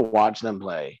you've never watched them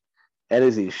play, that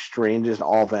is the strangest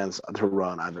offense to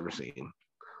run I've ever seen.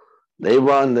 They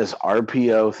run this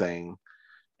RPO thing,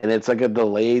 and it's like a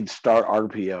delayed start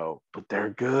RPO, but they're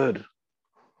good.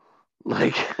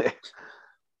 Like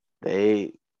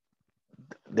they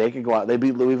could go out. They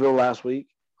beat Louisville last week.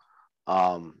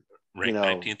 Ranked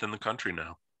 19th in the country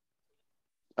now,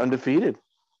 undefeated,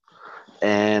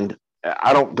 and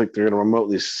I don't think they're going to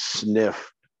remotely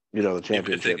sniff, the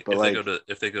championship.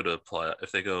 If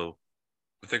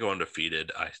they go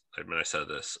undefeated, I said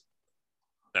this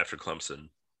after Clemson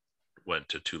went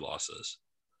to 2 losses.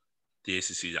 The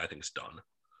ACC, I think, is done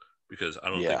because I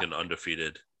don't think an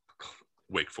undefeated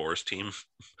Wake Forest team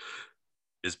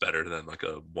is better than like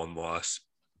a 1-loss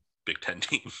Big Ten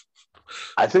team.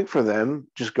 I think for them,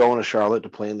 just going to Charlotte to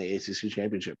play in the ACC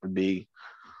championship would be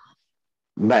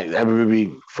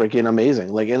freaking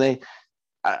amazing. Like, and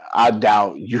I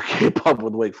doubt you keep up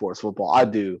with Wake Forest football. I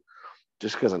do,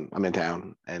 just because I'm in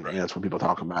town, and that's what people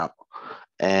talk about.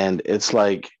 And it's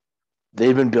like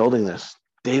they've been building this.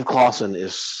 Dave Clawson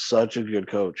is such a good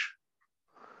coach.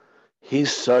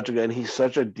 He's such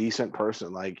a decent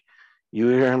person. Like, you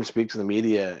hear him speak to the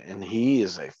media, and he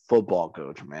is a football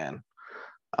coach, man.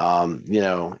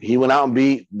 He went out and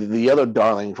beat the other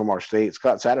darling from our state,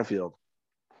 Scott Satterfield,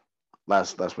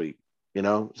 last week.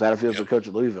 Satterfield's the coach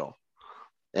at Louisville,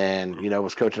 and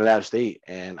was coaching at App State.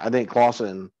 And I think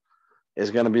Clawson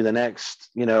is going to be the next,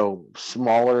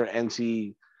 smaller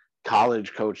NC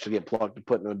college coach to get plucked and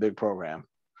put in a big program.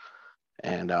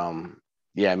 And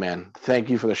yeah, man, thank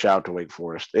you for the shout to Wake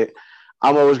Forest.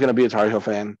 I'm always going to be a Tar Heel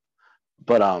fan,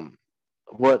 but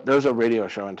there's a radio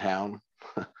show in town,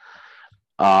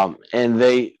 and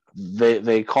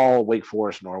they call Wake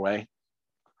Forest Norway.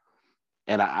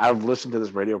 And I've listened to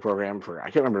this radio program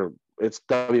I can't remember, it's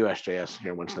WSJS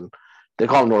here in Winston. They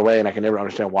call them Norway, and I can never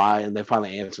understand why. And they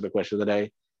finally answered the question of the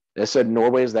day. They said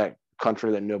Norway is that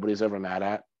country that nobody's ever mad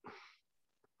at.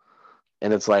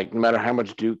 And it's like, no matter how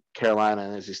much Duke, Carolina,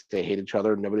 and NC State hate each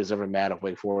other, nobody's ever mad if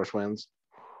Wake Forest wins.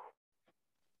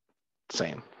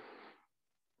 Same.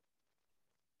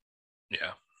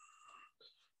 Yeah.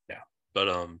 But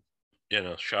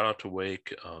shout out to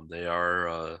Wake. They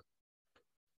are.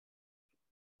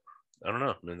 I don't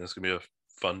know. I mean, this could be a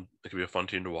fun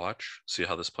team to watch. See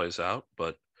how this plays out.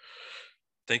 But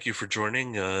thank you for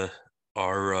joining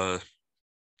our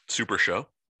super show.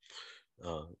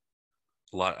 A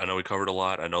lot. I know we covered a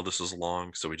lot. I know this is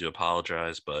long, so we do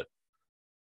apologize, but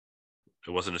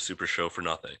it wasn't a super show for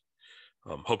nothing.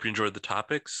 Hope you enjoyed the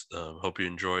topics. Hope you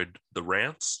enjoyed the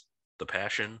rants, the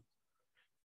passion,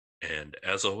 and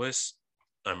as always,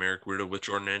 I'm Eric Weirdo with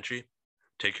Jordan Angie.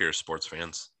 Take care, sports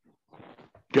fans.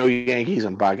 Go Yankees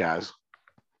and bye, guys.